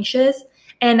wake up anxious.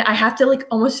 And I have to like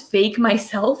almost fake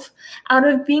myself out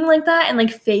of being like that, and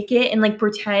like fake it and like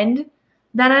pretend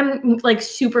that I'm like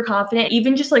super confident,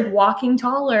 even just like walking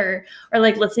taller or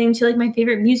like listening to like my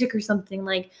favorite music or something,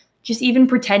 like just even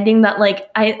pretending that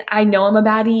like I know I'm a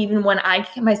baddie even when I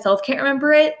myself can't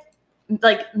remember it,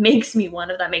 like makes me one,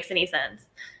 if that makes any sense.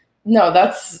 No,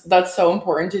 that's so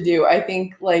important to do. I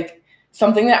think like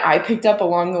something that I picked up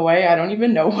along the way, I don't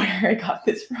even know where I got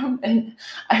this from, and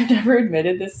I've never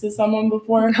admitted this to someone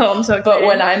before. Oh, I'm so excited. But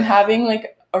when I'm having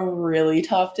like a really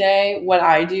tough day, what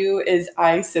I do is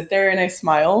I sit there and I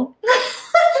smile.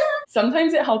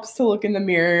 Sometimes it helps to look in the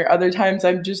mirror. Other times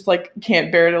I'm just like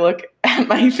can't bear to look at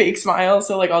my fake smile.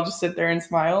 So like I'll just sit there and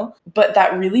smile. But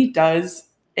that really does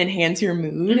enhance your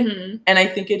mood. And I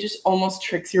think it just almost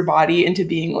tricks your body into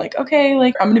being like, okay,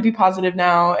 like I'm gonna be positive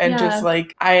now, and just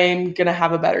like I'm gonna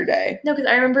have a better day. No, because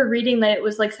I remember reading that it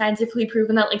was like scientifically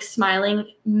proven that like smiling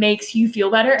makes you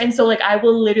feel better. And so like I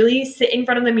will literally sit in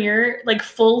front of the mirror, like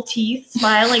full teeth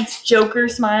smile, like Joker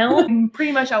smile, and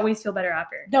pretty much always feel better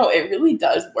after. No, it really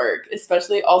does work,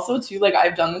 especially also too, like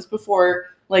I've done this before,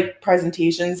 like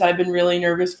presentations I've been really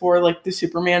nervous for, like the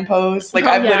Superman pose. Like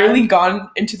I've literally gone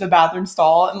into the bathroom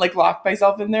stall and like locked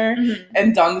myself in there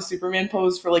and done the Superman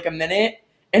pose for like a minute.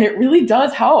 And it really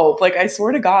does help. Like I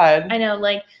swear to God. I know,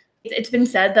 like it's been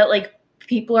said that like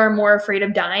people are more afraid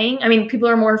of dying. I mean, people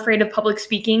are more afraid of public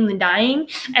speaking than dying,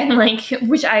 and like,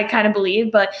 which I kind of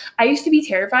believe, but I used to be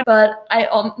terrified, but I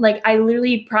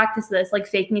literally practice this, like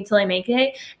faking it till I make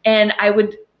it. And I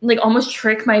would like almost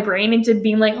trick my brain into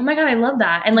being like, oh my God, I love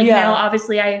that. And like now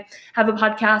obviously I have a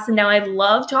podcast, and now I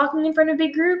love talking in front of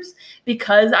big groups,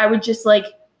 because I would just like,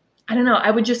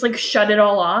 I would just like shut it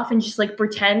all off and just like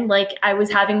pretend like I was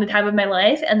having the time of my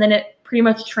life. And then it pretty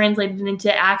much translated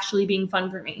into actually being fun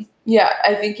for me. Yeah,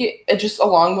 I think it just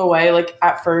along the way, like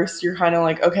at first you're kind of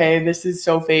like, okay, this is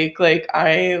so fake. Like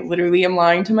I literally am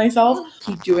lying to myself.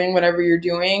 Keep doing whatever you're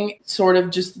doing, sort of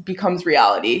just becomes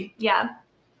reality. Yeah.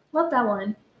 Love that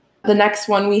one. The next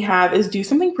one we have is do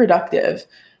something productive.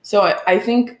 So I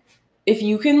think if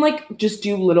you can like just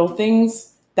do little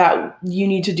things that you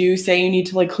need to do, say you need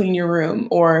to like clean your room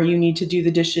or you need to do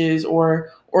the dishes or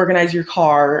organize your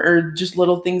car or just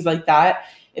little things like that.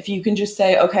 If you can just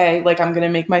say, okay, like I'm going to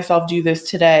make myself do this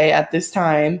today at this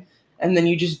time, and then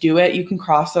you just do it, you can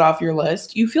cross it off your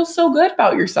list. You feel so good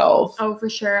about yourself. Oh, for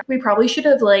sure. We probably should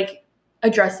have like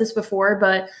addressed this before,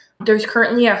 but there's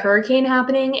currently a hurricane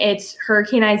happening. It's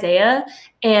Hurricane Isaiah.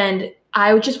 And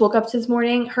I just woke up this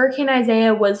morning. Hurricane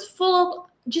Isaiah was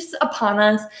just upon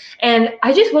us. And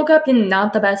I just woke up in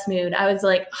not the best mood. I was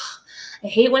like, I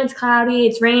hate when it's cloudy,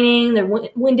 it's raining, the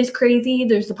wind is crazy,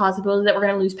 there's the possibility that we're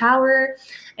going to lose power.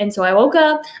 And so I woke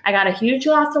up, I got a huge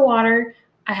glass of water,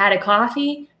 I had a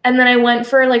coffee, and then I went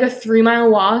for like a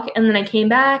 3-mile walk, and then I came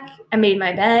back, I made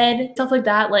my bed, stuff like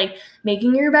that, like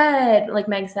making your bed, like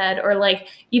Meg said, or like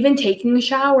even taking a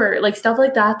shower, like stuff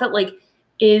like that like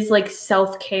is like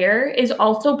self-care is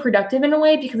also productive in a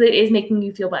way because it is making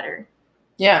you feel better.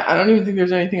 Yeah, I don't even think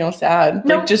there's anything else to add.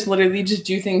 Nope. Like, just literally just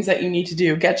do things that you need to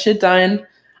do. Get shit done.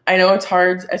 I know it's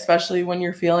hard, especially when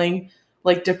you're feeling,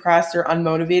 like, depressed or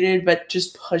unmotivated, but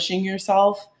just pushing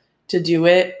yourself to do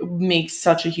it makes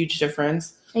such a huge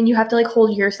difference. And you have to, like,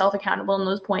 hold yourself accountable in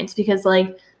those points because,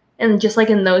 like, and just,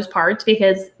 like, in those parts,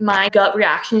 because my gut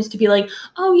reaction is to be like,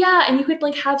 oh, yeah, and you could,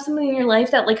 like, have somebody in your life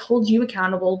that, like, holds you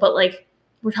accountable, but, like,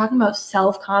 we're talking about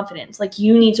self-confidence. Like,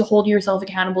 you need to hold yourself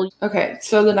accountable. Okay,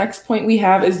 so the next point we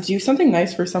have is do something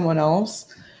nice for someone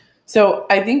else. So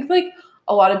I think, like,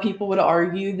 a lot of people would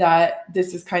argue that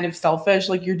this is kind of selfish,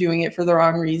 like you're doing it for the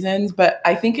wrong reasons. But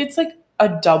I think it's, like, a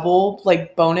double,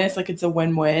 like, bonus. Like, it's a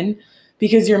win-win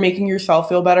because you're making yourself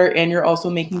feel better and you're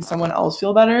also making someone else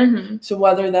feel better. Mm-hmm. So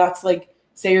whether that's, like,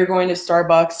 say you're going to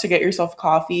Starbucks to get yourself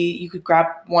coffee, you could grab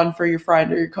one for your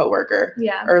friend or your coworker,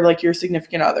 Yeah, or like your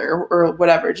significant other or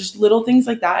whatever. Just little things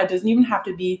like that. It doesn't even have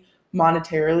to be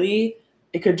monetarily.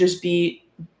 It could just be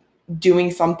doing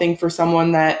something for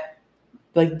someone that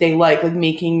like they like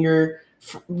making your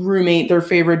roommate their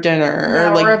favorite dinner, yeah,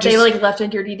 or like or if just, they like left a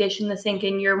dirty dish in the sink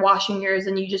and you're washing yours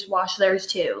and you just wash theirs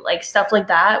too, like stuff like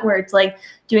that where it's like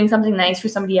doing something nice for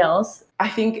somebody else. I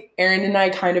think Erin and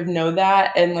I kind of know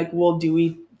that, and like we'll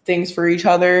do things for each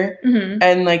other. Mm-hmm.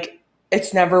 And like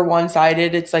it's never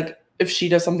one-sided. It's like if she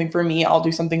does something for me, I'll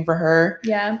do something for her.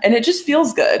 Yeah. And it just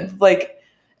feels good. Like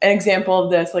an example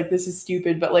of this, like this is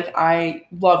stupid, but like I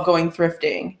love going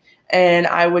thrifting, and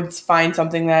I would find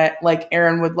something that like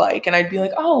Erin would like, and I'd be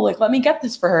like, oh, like let me get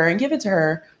this for her and give it to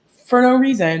her for no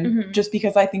reason, Mm-hmm. just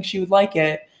because I think she would like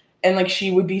it. And like she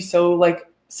would be so like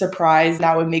surprised.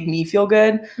 That would make me feel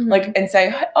good. Mm-hmm. Like, and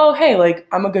say, oh, hey, like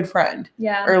I'm a good friend.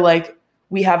 Yeah. Or like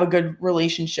we have a good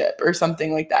relationship or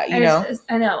something like that, you know?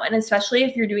 I know. And especially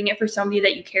if you're doing it for somebody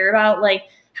that you care about, like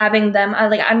having them,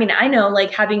 I know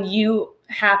like having you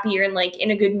happier and like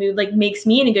in a good mood, like makes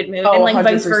me in a good mood. Oh, and like 100%.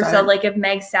 Vice versa. Like if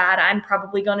Meg's sad, I'm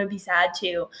probably going to be sad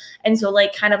too. And so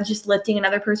like kind of just lifting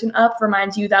another person up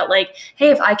reminds you that like, hey,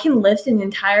 if I can lift an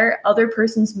entire other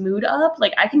person's mood up,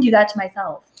 like I can do that to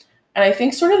myself. And I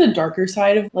think sort of the darker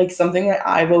side of like something that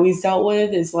I've always dealt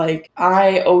with is like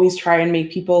I always try and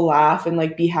make people laugh and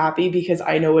like be happy because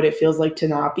I know what it feels like to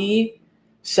not be.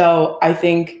 So I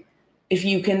think if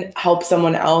you can help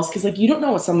someone else, because like you don't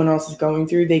know what someone else is going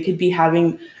through. They could be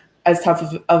having as tough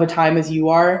of a time as you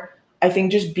are. I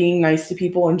think just being nice to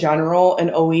people in general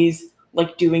and always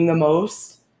like doing the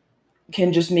most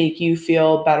can just make you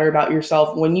feel better about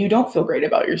yourself when you don't feel great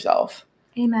about yourself.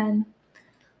 Amen.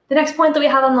 The next point that we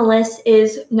have on the list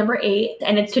is number 8,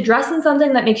 and it's to dress in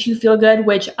something that makes you feel good,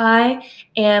 which I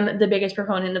am the biggest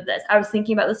proponent of this. I was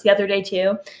thinking about this the other day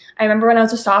too. I remember when I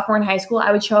was a sophomore in high school,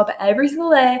 I would show up every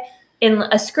single day in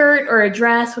a skirt or a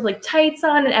dress with like tights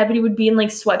on, and everybody would be in like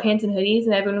sweatpants and hoodies,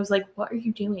 and everyone was like, what are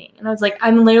you doing? And I was like,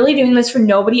 I'm literally doing this for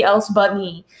nobody else but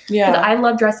me. Yeah. Because I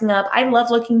love dressing up. I love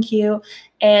looking cute.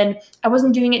 And I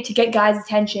wasn't doing it to get guys'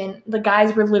 attention. The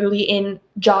guys were literally in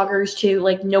joggers too.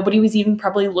 Like nobody was even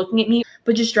probably looking at me,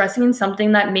 but just dressing in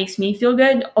something that makes me feel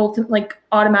good,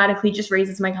 automatically just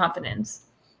raises my confidence.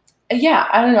 Yeah,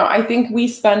 I don't know. I think we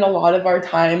spend a lot of our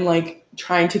time like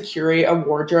trying to curate a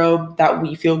wardrobe that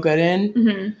we feel good in.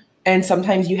 Mm-hmm. And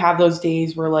sometimes you have those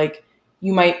days where like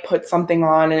you might put something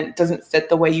on and it doesn't fit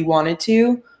the way you want it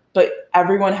to. But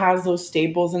everyone has those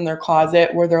staples in their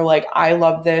closet where they're like, I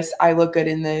love this. I look good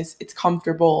in this. It's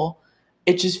comfortable.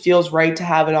 it just feels right to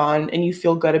have it on and you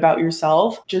feel good about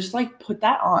yourself, just like put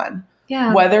that on.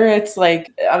 Yeah. Whether it's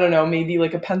like, I don't know, maybe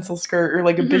like a pencil skirt or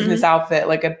like a business outfit,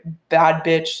 like a bad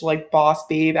bitch, like boss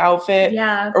babe outfit.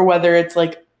 Yeah. Or whether it's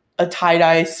like a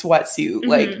tie-dye sweatsuit.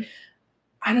 Like,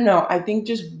 I don't know. I think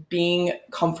just being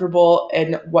comfortable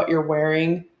in what you're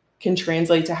wearing can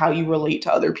translate to how you relate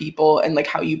to other people and like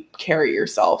how you carry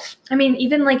yourself. I mean,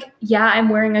 even like, yeah, I'm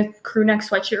wearing a crew neck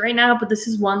sweatshirt right now, but this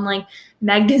is one like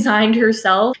Meg designed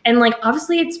herself. And like,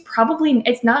 obviously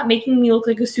it's not making me look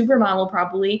like a supermodel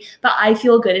probably, but I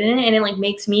feel good in it and it like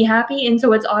makes me happy. And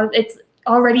so it's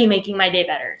already making my day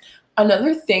better.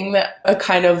 Another thing that a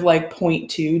kind of like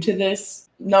point to this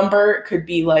number could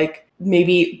be like,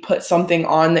 maybe put something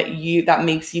on that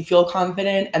makes you feel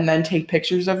confident and then take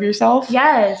pictures of yourself.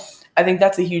 Yes. I think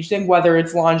that's a huge thing, whether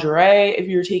it's lingerie, if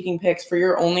you're taking pics for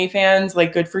your OnlyFans,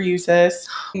 like good for you, sis.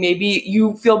 Maybe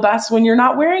you feel best when you're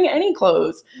not wearing any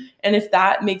clothes. And if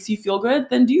that makes you feel good,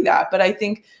 then do that. But I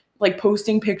think like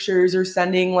posting pictures or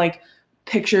sending like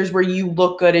pictures where you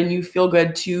look good and you feel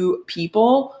good to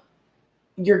people,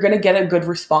 you're going to get a good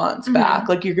response back.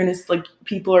 Like you're going to like,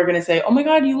 people are going to say, oh my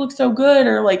God, you look so good.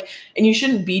 Or like, and you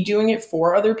shouldn't be doing it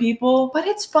for other people. But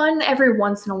it's fun every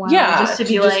once in a while. Yeah. Just to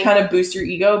be just kind of boost your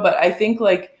ego. But I think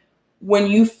like when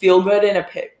you feel good in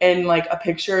a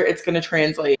picture, it's going to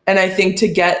translate. And I think to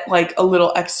get like a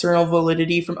little external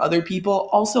validity from other people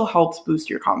also helps boost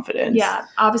your confidence. Yeah.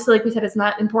 Obviously, like we said, it's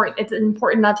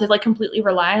important not to like completely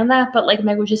rely on that. But like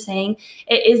Meg was just saying,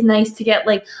 it is nice to get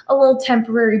like a little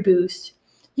temporary boost.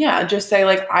 Yeah, just say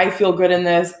like, I feel good in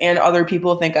this and other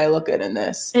people think I look good in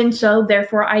this. And so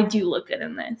therefore I do look good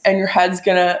in this. And your head's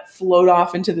gonna float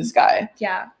off into the sky.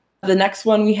 Yeah. The next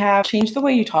one we have, change the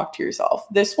way you talk to yourself.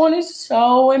 This one is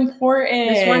so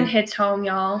important. This one hits home,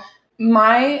 y'all.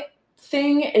 My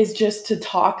thing is just to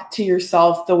talk to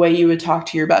yourself the way you would talk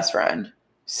to your best friend.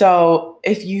 So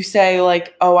if you say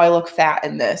like, oh, I look fat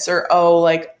in this, or oh,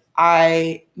 like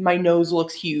my nose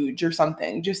looks huge or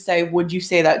something, just say, would you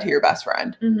say that to your best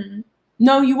friend?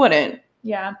 No, you wouldn't.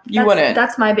 Yeah. You wouldn't.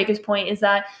 That's my biggest point is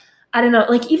that, I don't know,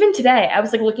 like even today, I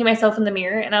was like looking at myself in the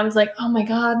mirror and I was like, oh my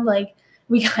God, like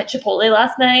we got Chipotle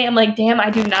last night. I'm like, damn,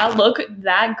 I do not look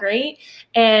that great.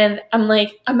 And I'm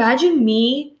like, imagine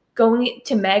me going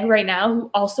to Meg right now,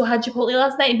 who also had Chipotle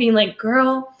last night, and being like,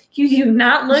 girl, you do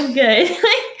not look good.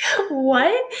 Like,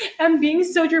 what? I'm being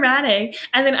so dramatic.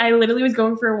 And then I literally was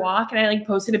going for a walk and I like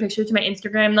posted a picture to my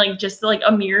Instagram, like just like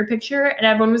a mirror picture. And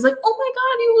everyone was like, oh my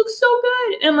God, you look so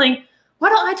good. And I'm like, why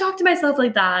don't I talk to myself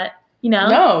like that? You know?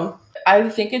 No, I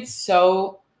think it's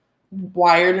so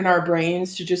wired in our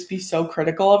brains to just be so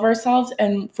critical of ourselves.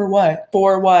 And for what?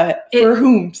 For what? For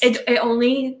whom? It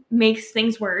only makes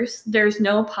things worse. There's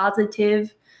no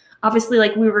positive. Obviously,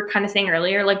 like we were kind of saying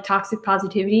earlier, like toxic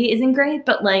positivity isn't great,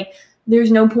 but like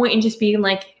there's no point in just being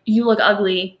like, you look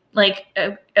ugly. Like,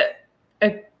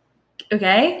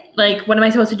 okay, like what am I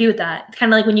supposed to do with that? It's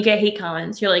kind of like when you get hate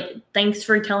comments, you're like, thanks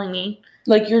for telling me.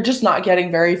 Like you're just not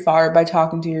getting very far by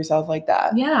talking to yourself like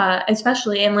that. Yeah,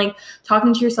 especially. And like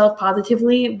talking to yourself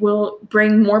positively will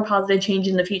bring more positive change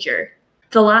in the future.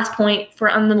 The last point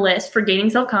on the list for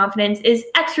gaining self-confidence is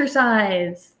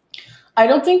exercise. I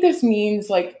don't think this means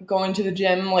like going to the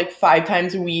gym like 5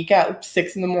 times a week at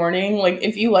 6 a.m. Like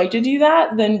if you like to do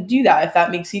that, then do that. If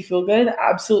that makes you feel good,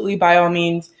 absolutely, by all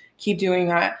means, keep doing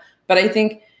that. But I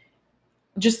think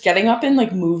just getting up and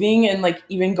like moving and like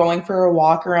even going for a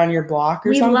walk around your block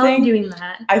or something. We love doing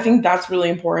that. I think that's really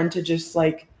important to just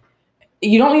like,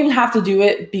 you don't even have to do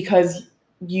it because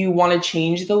you want to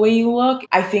change the way you look.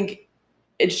 I think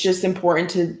it's just important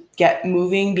to get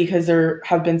moving because there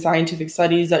have been scientific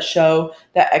studies that show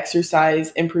that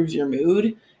exercise improves your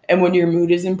mood. And when your mood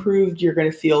is improved, you're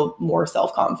going to feel more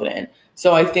self-confident.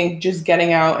 So I think just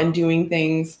getting out and doing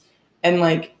things and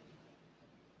like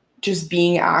just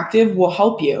being active will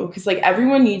help you. Because like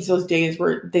everyone needs those days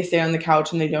where they stay on the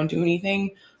couch and they don't do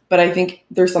anything. But I think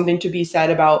there's something to be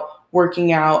said about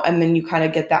working out and then you kind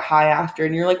of get that high after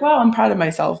and you're like, wow, I'm proud of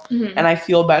myself. And I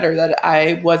feel better that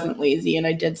I wasn't lazy and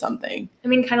I did something. I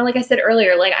mean, kind of like I said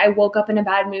earlier, like I woke up in a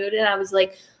bad mood and I was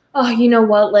like, oh, you know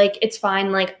what? Like, it's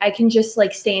fine. Like, I can just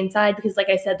like stay inside because like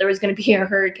I said, there was going to be a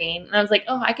hurricane. And I was like,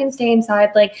 oh, I can stay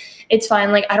inside. Like, it's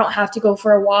fine. Like, I don't have to go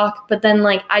for a walk. But then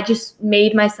like, I just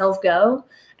made myself go.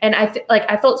 And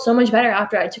I felt so much better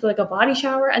after I took like a body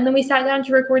shower and then we sat down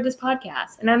to record this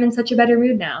podcast and I'm in such a better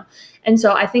mood now. And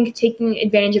so I think taking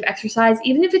advantage of exercise,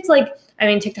 even if it's like, I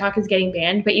mean, TikTok is getting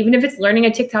banned, but even if it's learning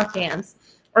a TikTok dance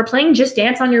or playing Just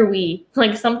Dance on your Wii,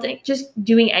 like something, just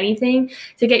doing anything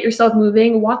to get yourself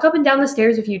moving. Walk up and down the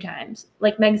stairs a few times.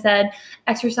 Like Meg said,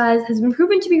 exercise has been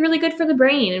proven to be really good for the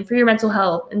brain and for your mental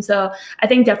health. And so I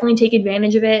think definitely take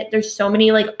advantage of it. There's so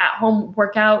many like at-home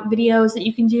workout videos that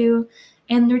you can do,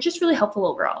 and they're just really helpful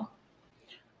overall.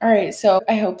 All right, so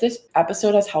I hope this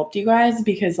episode has helped you guys,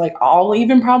 because like I'll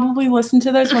even probably listen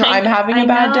to this when I'm having a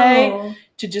bad day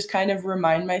to just kind of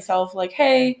remind myself like,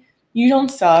 hey, you don't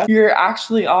suck. You're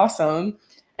actually awesome.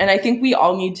 And I think we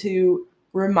all need to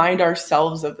remind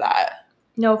ourselves of that.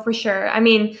 No, for sure. I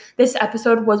mean, this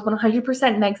episode was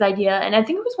 100% Meg's idea, and I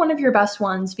think it was one of your best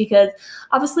ones because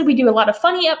obviously we do a lot of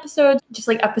funny episodes, just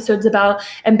like episodes about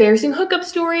embarrassing hookup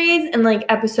stories and like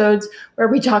episodes where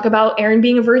we talk about Aaron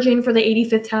being a virgin for the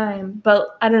 85th time.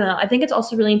 But I don't know. I think it's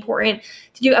also really important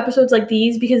to do episodes like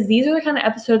these because these are the kind of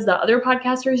episodes that other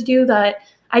podcasters do that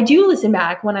I do listen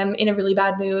back when I'm in a really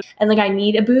bad mood and like I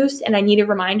need a boost and I need a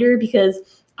reminder because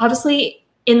obviously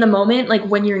in the moment, like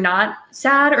when you're not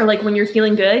sad or like when you're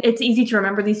feeling good, it's easy to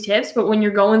remember these tips. But when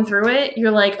you're going through it,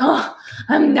 you're like, oh,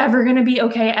 I'm never going to be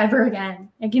okay ever again.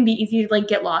 It can be easy to like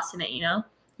get lost in it, you know?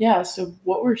 Yeah. So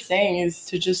what we're saying is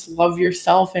to just love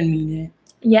yourself and mean it.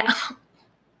 Yeah.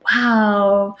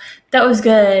 Wow. That was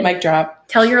good. Mic drop.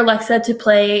 Tell your Alexa to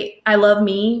play I Love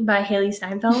Me by Haley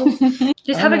Steinfeld.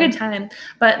 Just have a good time.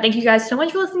 But thank you guys so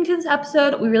much for listening to this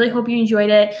episode. We really hope you enjoyed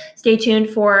it. Stay tuned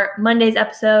for Monday's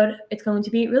episode. It's going to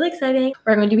be really exciting.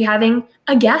 We're going to be having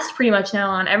a guest pretty much now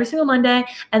on every single Monday,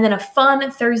 and then a fun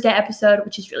Thursday episode,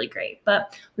 which is really great.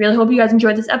 But really hope you guys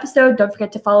enjoyed this episode. Don't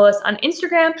forget to follow us on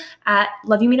Instagram at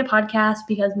Love You Mean It Podcast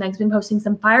because Meg's been posting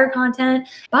some fire content.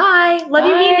 Bye. Love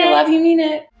you, mean it. Love you, mean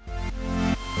it.